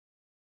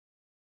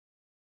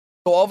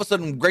all of a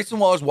sudden, Grayson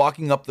Waller's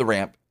walking up the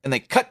ramp, and they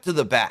cut to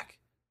the back.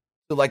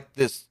 So like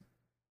the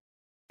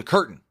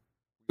curtain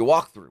you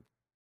walk through.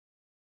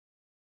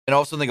 And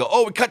all of a sudden they go,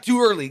 oh, we cut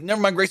too early. Never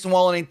mind, Grayson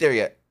Waller ain't there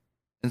yet.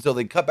 And so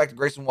they cut back to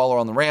Grayson Waller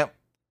on the ramp.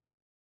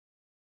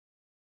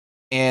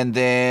 And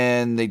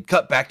then they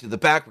cut back to the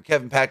back where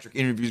Kevin Patrick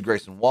interviews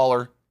Grayson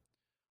Waller.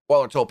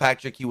 Waller told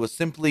Patrick he was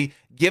simply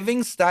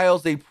giving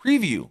Styles a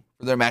preview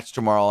for their match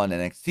tomorrow on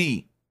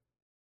NXT.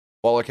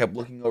 Waller kept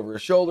looking over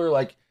his shoulder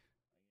like,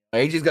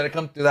 AJ's got to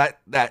come through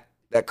that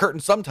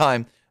curtain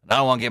sometime, and I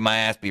don't want to get my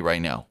ass beat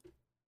right now.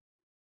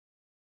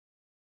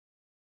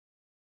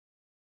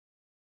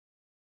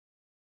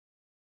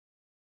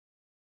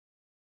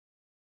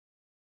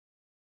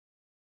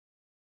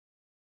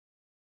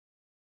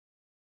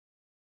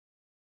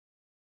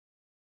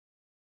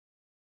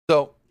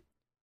 So,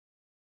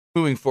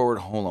 moving forward,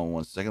 hold on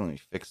 1 second. Let me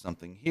fix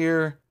something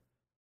here.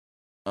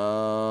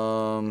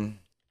 All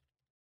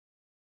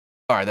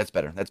right, that's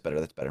better.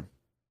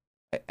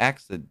 I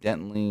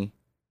accidentally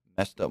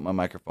messed up my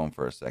microphone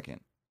for a second.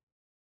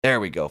 There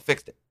we go.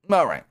 Fixed it.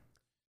 All right.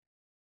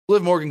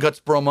 Liv Morgan cuts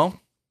promo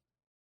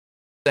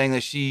saying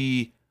that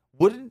she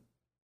wouldn't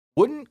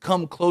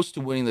come close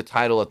to winning the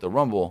title at the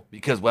Rumble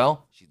because,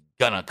 well, she's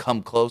gonna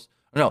come close.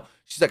 No,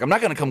 she's like, I'm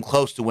not gonna come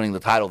close to winning the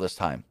title this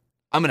time.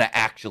 I'm gonna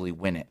actually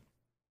win it.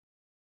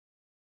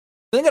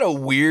 Then got a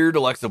weird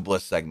Alexa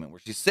Bliss segment where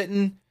she's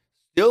sitting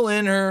still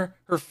in her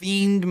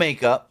fiend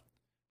makeup,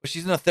 but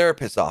she's in a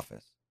therapist's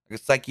office. Like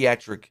a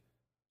psychiatric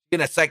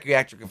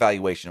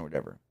evaluation or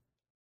whatever.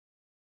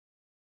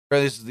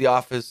 This is the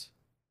office.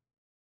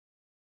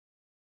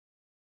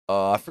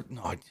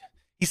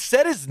 He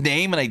said his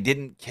name and I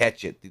didn't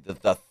catch it.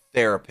 The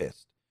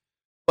therapist,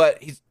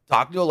 but he's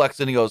talking to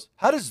Alexa and he goes,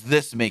 "How does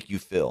this make you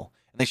feel?"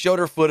 And they showed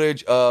her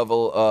footage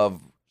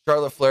of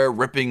Charlotte Flair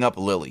ripping up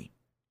Lily,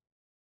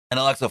 and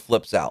Alexa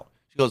flips out.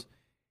 She goes,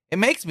 "It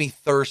makes me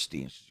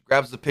thirsty." She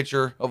grabs the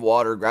pitcher of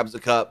water, grabs the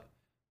cup,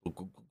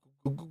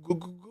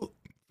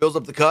 fills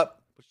up the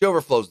cup. She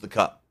overflows the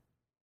cup.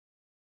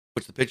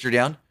 Puts the pitcher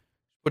down.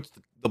 Puts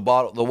the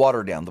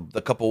water down,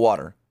 the cup of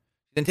water.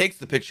 Then takes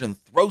the pitcher and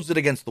throws it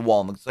against the wall.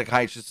 And looks like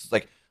psychiatrist is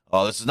like,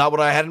 oh, this is not what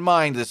I had in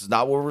mind. This is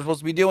not what we're supposed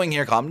to be doing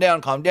here. Calm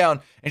down.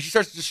 And she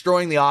starts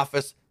destroying the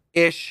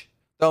office-ish,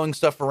 throwing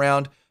stuff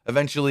around.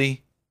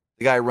 Eventually,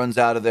 the guy runs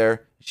out of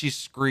there. She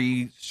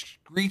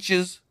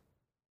screeches,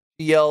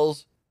 she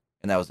yells,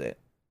 and that was it.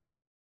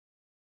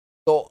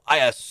 So I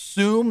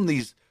assume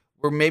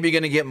we're maybe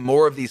going to get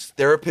more of these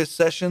therapist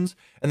sessions,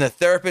 and the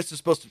therapist is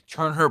supposed to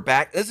turn her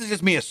back. This is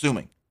just me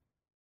assuming.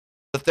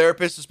 The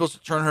therapist is supposed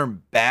to turn her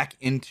back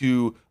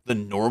into the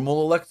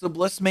normal Alexa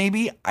Bliss,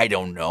 maybe? I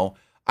don't know.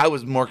 I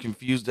was more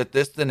confused at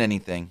this than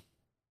anything.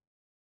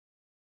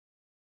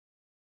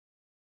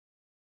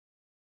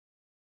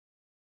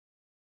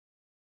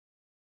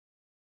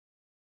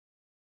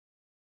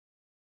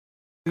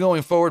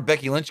 Going forward,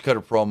 Becky Lynch cut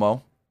a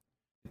promo.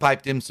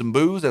 Piped in some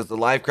boos as the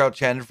live crowd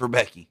chanted for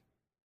Becky.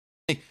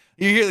 You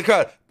hear the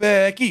crowd,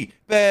 Becky,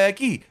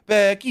 Becky,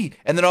 Becky.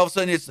 And then all of a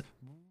sudden it's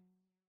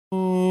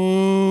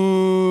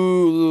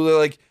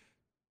like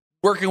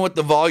working with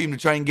the volume to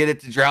try and get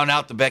it to drown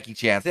out the Becky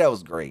chants. That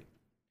was great.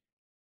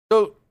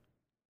 So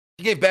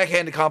she gave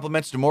backhanded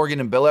compliments to Morgan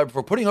and Belair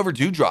before putting over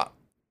Doudrop.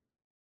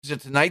 She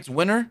said tonight's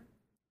winner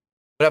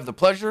would have the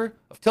pleasure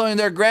of telling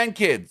their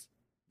grandkids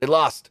they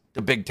lost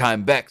to big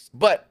time Bex,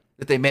 but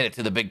that they made it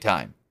to the big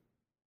time.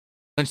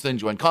 Lynch then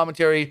joined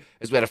commentary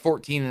as we had a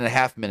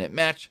 14.5-minute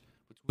match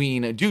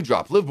between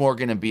Doudrop, Liv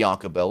Morgan, and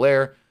Bianca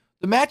Belair.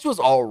 The match was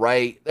all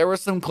right. There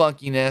was some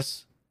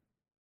clunkiness.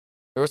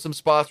 There were some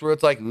spots where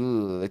it's like,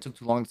 ooh, they took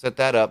too long to set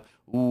that up.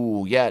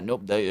 Ooh, yeah,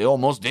 nope, they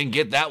almost didn't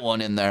get that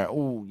one in there.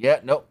 Ooh, yeah,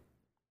 nope.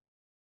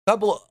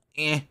 Couple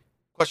of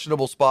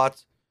questionable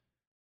spots.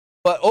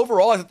 But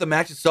overall, I thought the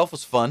match itself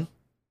was fun.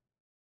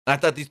 And I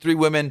thought these three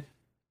women,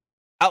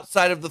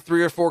 outside of the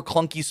 3 or 4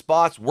 clunky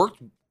spots,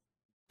 worked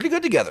pretty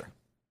good together.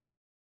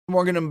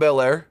 Morgan and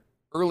Belair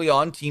early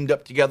on teamed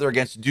up together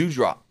against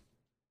Doudrop.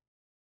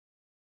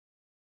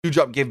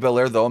 Doudrop gave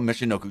Belair, though, a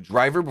Michinoku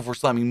driver before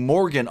slamming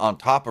Morgan on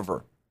top of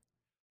her.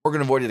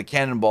 Morgan avoided a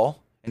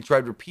cannonball and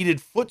tried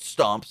repeated foot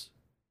stomps,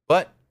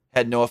 but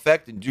had no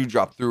effect, and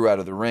Doudrop threw her out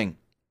of the ring.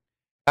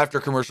 After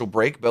a commercial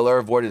break, Belair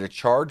avoided a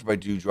charge by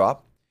Doudrop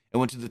and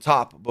went to the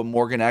top, but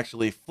Morgan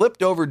actually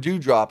flipped over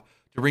Doudrop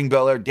to bring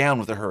Belair down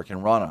with a Hurricane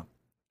Rana.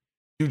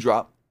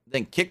 Doudrop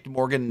then kicked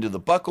Morgan into the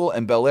buckle,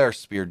 and Belair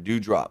speared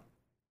Doudrop.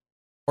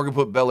 Morgan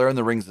put Belair in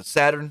the rings of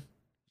Saturn.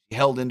 She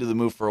held into the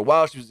move for a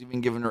while. She was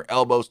even giving her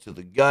elbows to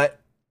the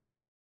gut.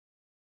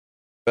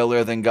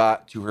 Belair then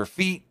got to her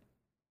feet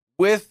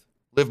with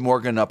Liv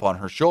Morgan up on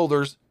her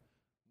shoulders.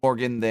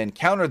 Morgan then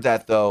countered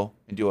that, though,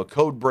 into a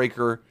code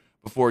breaker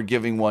before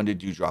giving one to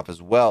Doudrop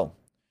as well.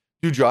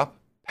 Doudrop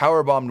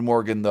powerbombed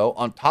Morgan, though,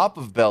 on top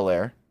of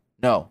Belair.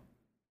 No.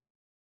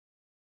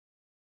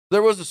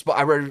 There was a spot,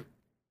 I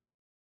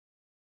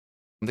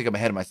think I'm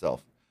ahead of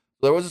myself.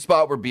 There was a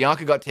spot where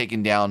Bianca got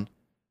taken down.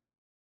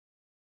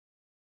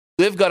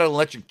 Liv got an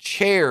electric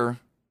chair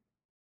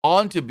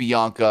onto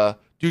Bianca.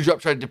 Doudrop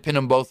tried to pin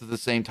them both at the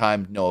same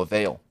time. No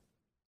avail.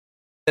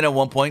 Then at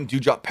one point,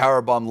 Doudrop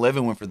powerbombed Liv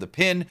and went for the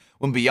pin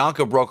when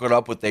Bianca broke it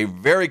up with a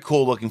very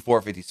cool looking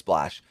 450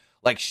 splash.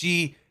 Like,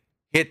 she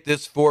hit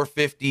this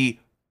 450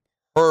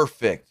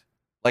 perfect.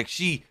 Like,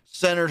 she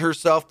centered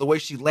herself the way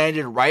she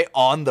landed right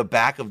on the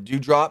back of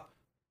Doudrop.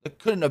 It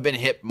couldn't have been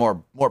hit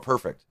more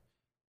perfect.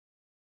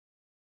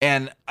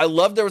 And I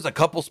love there was a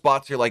couple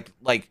spots here, like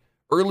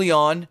early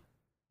on,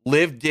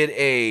 Liv did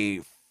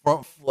a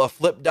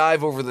flip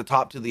dive over the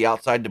top to the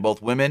outside to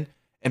both women,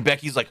 and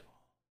Becky's like,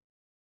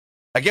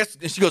 I guess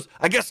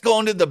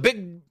going to the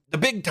big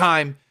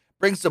time,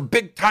 bring some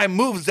big time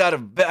moves out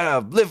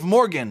of Liv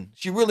Morgan.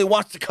 She really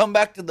wants to come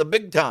back to the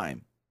big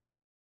time.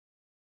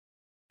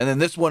 And then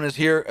this one is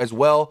here as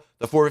well,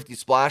 the 450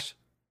 splash.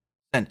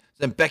 And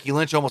then Becky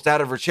Lynch almost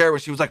out of her chair where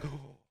she was like,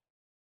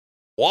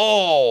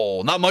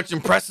 whoa, not much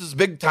impresses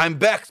big time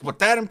Bex, but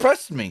that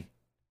impressed me.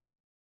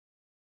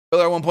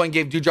 Belair at one point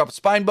gave Doudrop a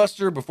spine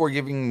buster before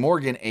giving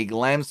Morgan a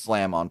glam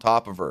slam on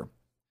top of her.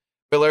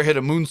 Belair hit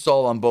a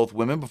moonsault on both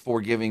women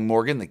before giving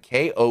Morgan the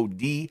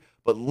KOD,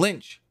 but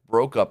Lynch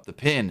broke up the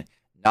pin.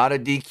 Not a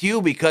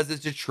DQ because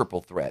it's a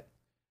triple threat.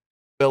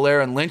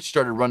 Belair and Lynch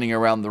started running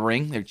around the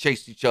ring. They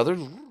chased each other.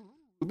 And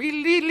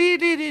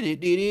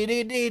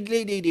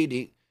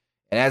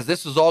as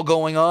this is all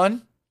going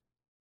on,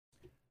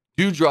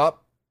 Doudrop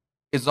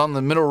is on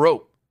the middle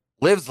rope.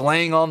 Liv's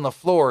laying on the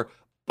floor.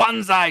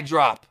 Banzai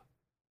drop.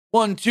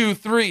 1, 2,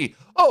 3.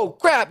 Oh,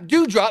 crap.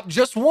 Doudrop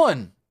just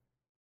won.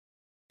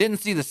 Didn't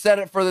see the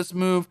setup for this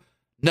move.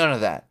 None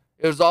of that.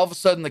 It was all of a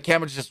sudden the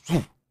camera just...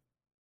 And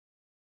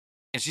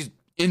she's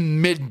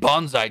in mid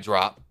banzai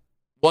drop.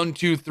 1,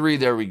 2, 3.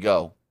 There we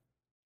go.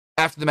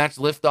 After the match,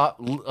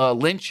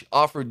 Lynch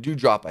offered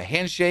Doudrop a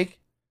handshake.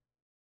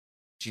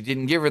 She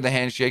didn't give her the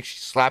handshake. She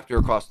slapped her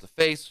across the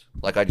face,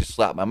 like I just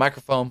slapped my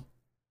microphone.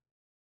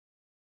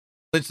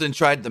 Lynch then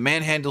tried the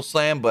manhandle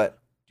slam, but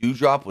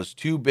Doudrop was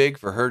too big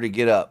for her to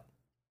get up.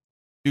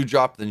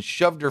 Doudrop then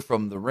shoved her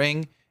from the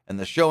ring, and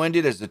the show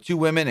ended as the two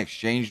women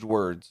exchanged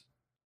words.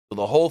 So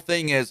the whole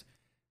thing is,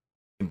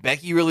 can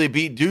Becky really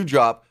beat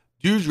Doudrop?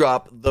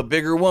 Doudrop, the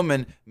bigger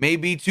woman, may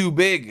be too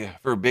big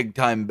for big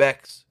time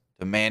Bex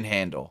to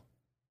manhandle.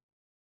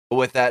 But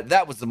with that,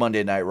 that was the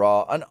Monday Night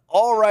Raw. An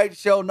all right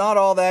show, not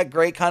all that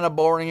great, kind of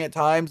boring at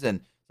times,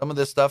 and some of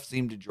this stuff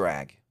seemed to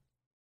drag.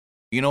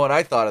 You know what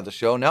I thought of the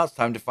show. Now it's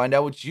time to find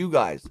out what you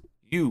guys,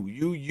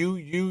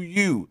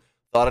 you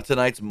thought of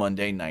tonight's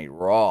Monday Night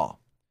Raw.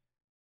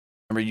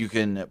 Remember, you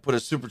can put a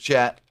super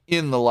chat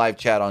in the live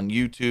chat on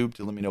YouTube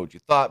to let me know what you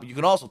thought. But you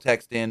can also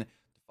text in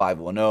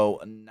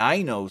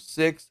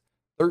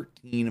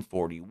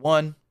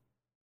 510-906-1341.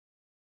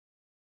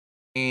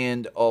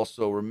 And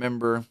also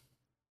remember,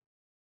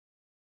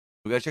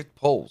 we got to check the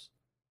polls.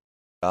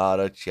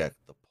 Gotta check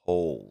the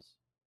polls.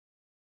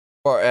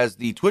 As far as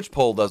the Twitch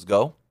poll does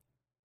go,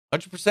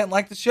 100%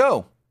 like the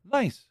show.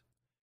 Nice. As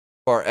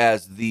far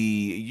as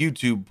the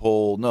YouTube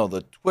poll, no,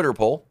 the Twitter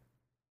poll.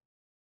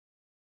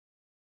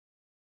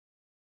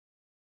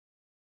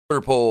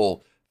 Twitter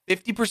poll,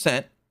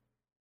 50%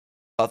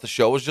 thought the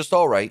show was just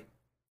all right.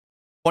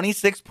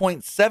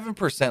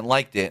 26.7%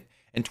 liked it.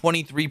 And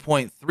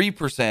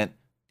 23.3%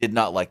 did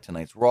not like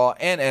tonight's Raw.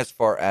 And as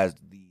far as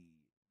the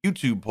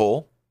YouTube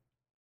poll,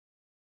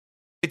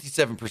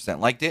 57%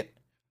 liked it.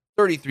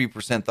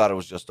 33% thought it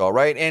was just all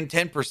right. And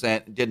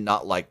 10% did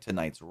not like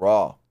tonight's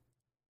Raw.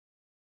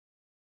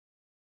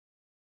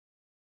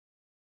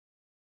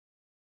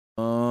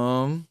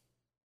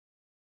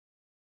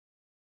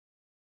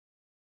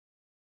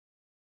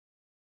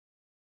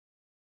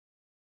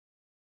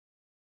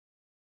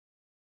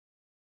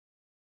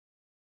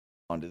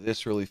 Onto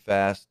this really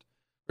fast.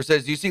 It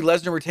says, do you see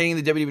Lesnar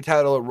retaining the WWE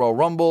title at Royal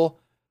Rumble?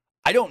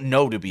 I don't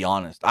know, to be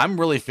honest. I'm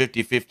really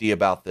 50-50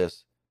 about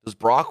this. Does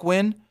Brock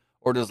win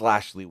or does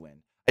Lashley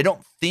win? I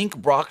don't think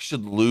Brock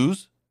should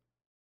lose.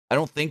 I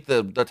don't think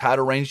the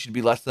title reign should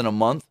be less than a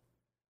month.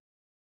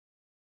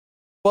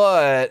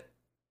 But,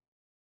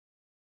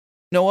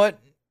 you know what?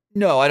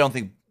 No, I don't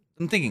think.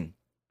 I'm thinking,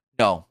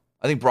 no.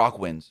 I think Brock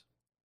wins.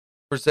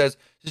 It says,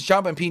 is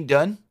Ciampa and Pete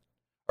Dunne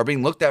are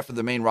being looked at for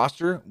the main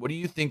roster? What do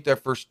you think their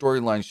first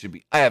storyline should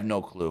be? I have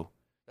no clue.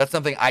 That's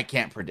something I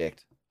can't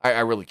predict.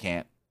 I really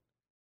can't.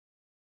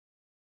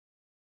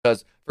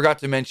 Because forgot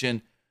to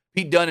mention,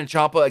 Pete Dunne and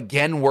Ciampa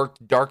again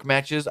worked dark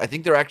matches. I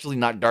think they're actually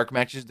not dark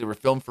matches. They were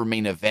filmed for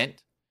main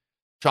event.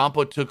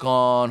 Ciampa took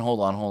on,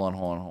 hold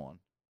on.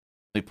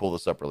 Let me pull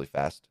this up really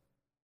fast.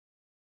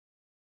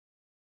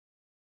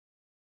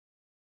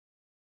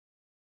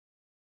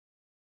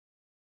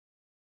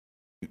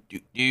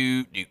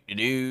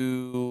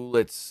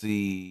 Let's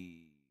see.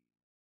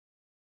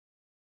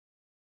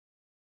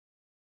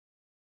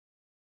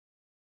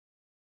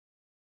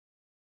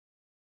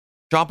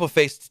 Ciampa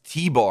faced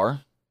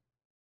T-Bar.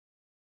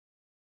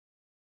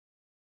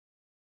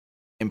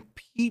 And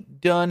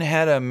Pete Dunne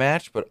had a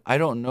match, but I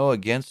don't know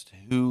against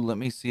who. Let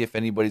me see if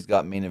anybody's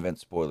got main event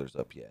spoilers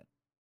up yet.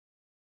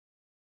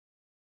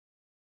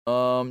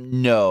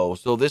 No.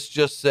 So this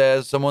just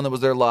says someone that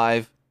was there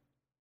live.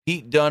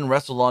 Pete Dunne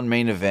wrestled on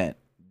main event.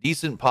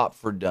 Decent pop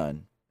for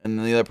Dunne. And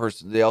then the other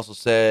person, they also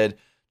said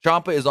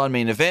Ciampa is on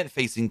main event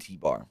facing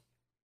T-Bar.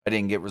 I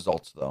didn't get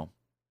results though.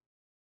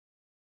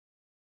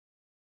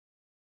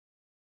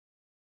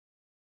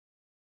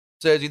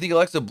 Says, you think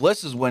Alexa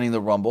Bliss is winning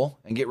the Rumble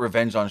and get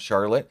revenge on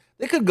Charlotte?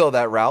 They could go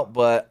that route,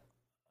 but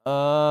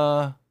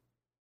no.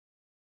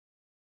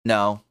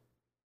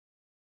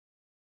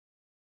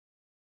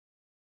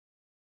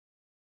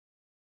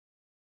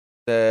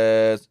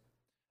 Says,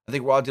 I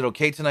think Raw did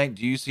okay tonight.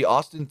 Do you see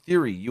Austin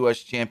Theory U.S.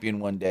 champion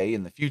one day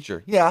in the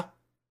future? Yeah,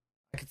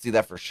 I could see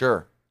that for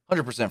sure.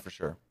 100% for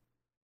sure.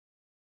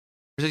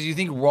 It says, you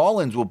think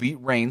Rollins will beat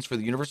Reigns for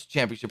the Universal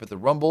Championship at the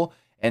Rumble,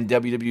 and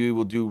WWE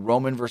will do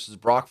Roman versus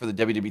Brock for the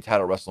WWE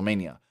title at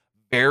WrestleMania?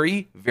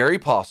 Very, very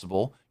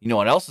possible. You know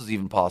what else is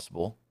even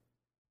possible?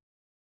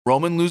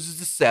 Roman loses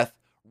to Seth.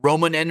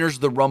 Roman enters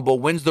the Rumble,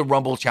 wins the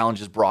Rumble,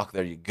 challenges Brock.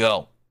 There you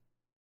go.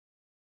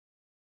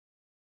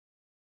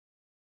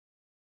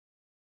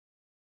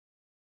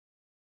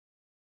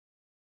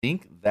 I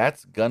think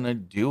that's gonna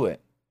do it.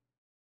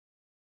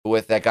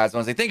 With that, guys, I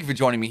want to say thank you for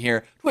joining me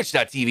here.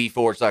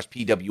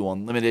 Twitch.tv/PW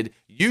Unlimited,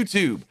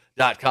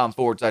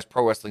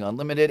 YouTube.com/Pro Wrestling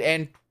Unlimited,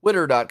 and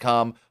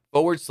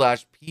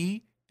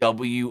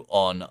Twitter.com/PW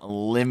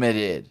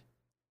Unlimited.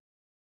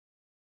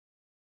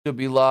 Should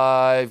be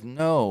live.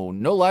 No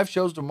live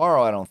shows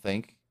tomorrow, I don't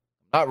think.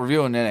 Not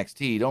reviewing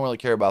NXT. Don't really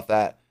care about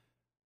that.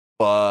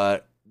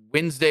 But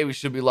Wednesday, we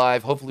should be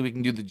live. Hopefully, we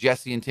can do the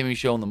Jesse and Timmy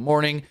show in the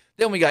morning.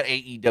 Then we got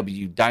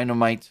AEW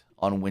Dynamite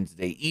on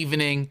Wednesday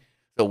evening.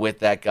 So with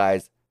that,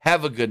 guys,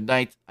 have a good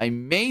night. I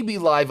may be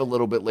live a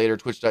little bit later,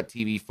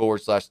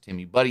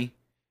 twitch.tv/TimmyBuddy,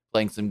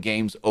 playing some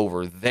games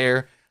over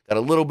there. Got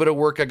a little bit of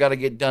work I got to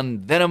get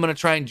done. Then I'm going to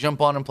try and jump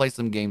on and play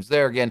some games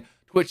there. Again,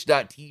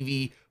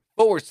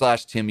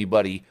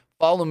 twitch.tv/TimmyBuddy.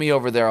 Follow me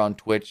over there on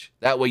Twitch.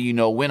 That way you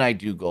know when I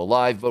do go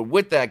live. But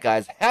with that,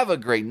 guys, have a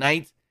great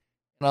night,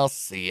 and I'll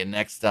see you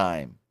next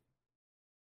time.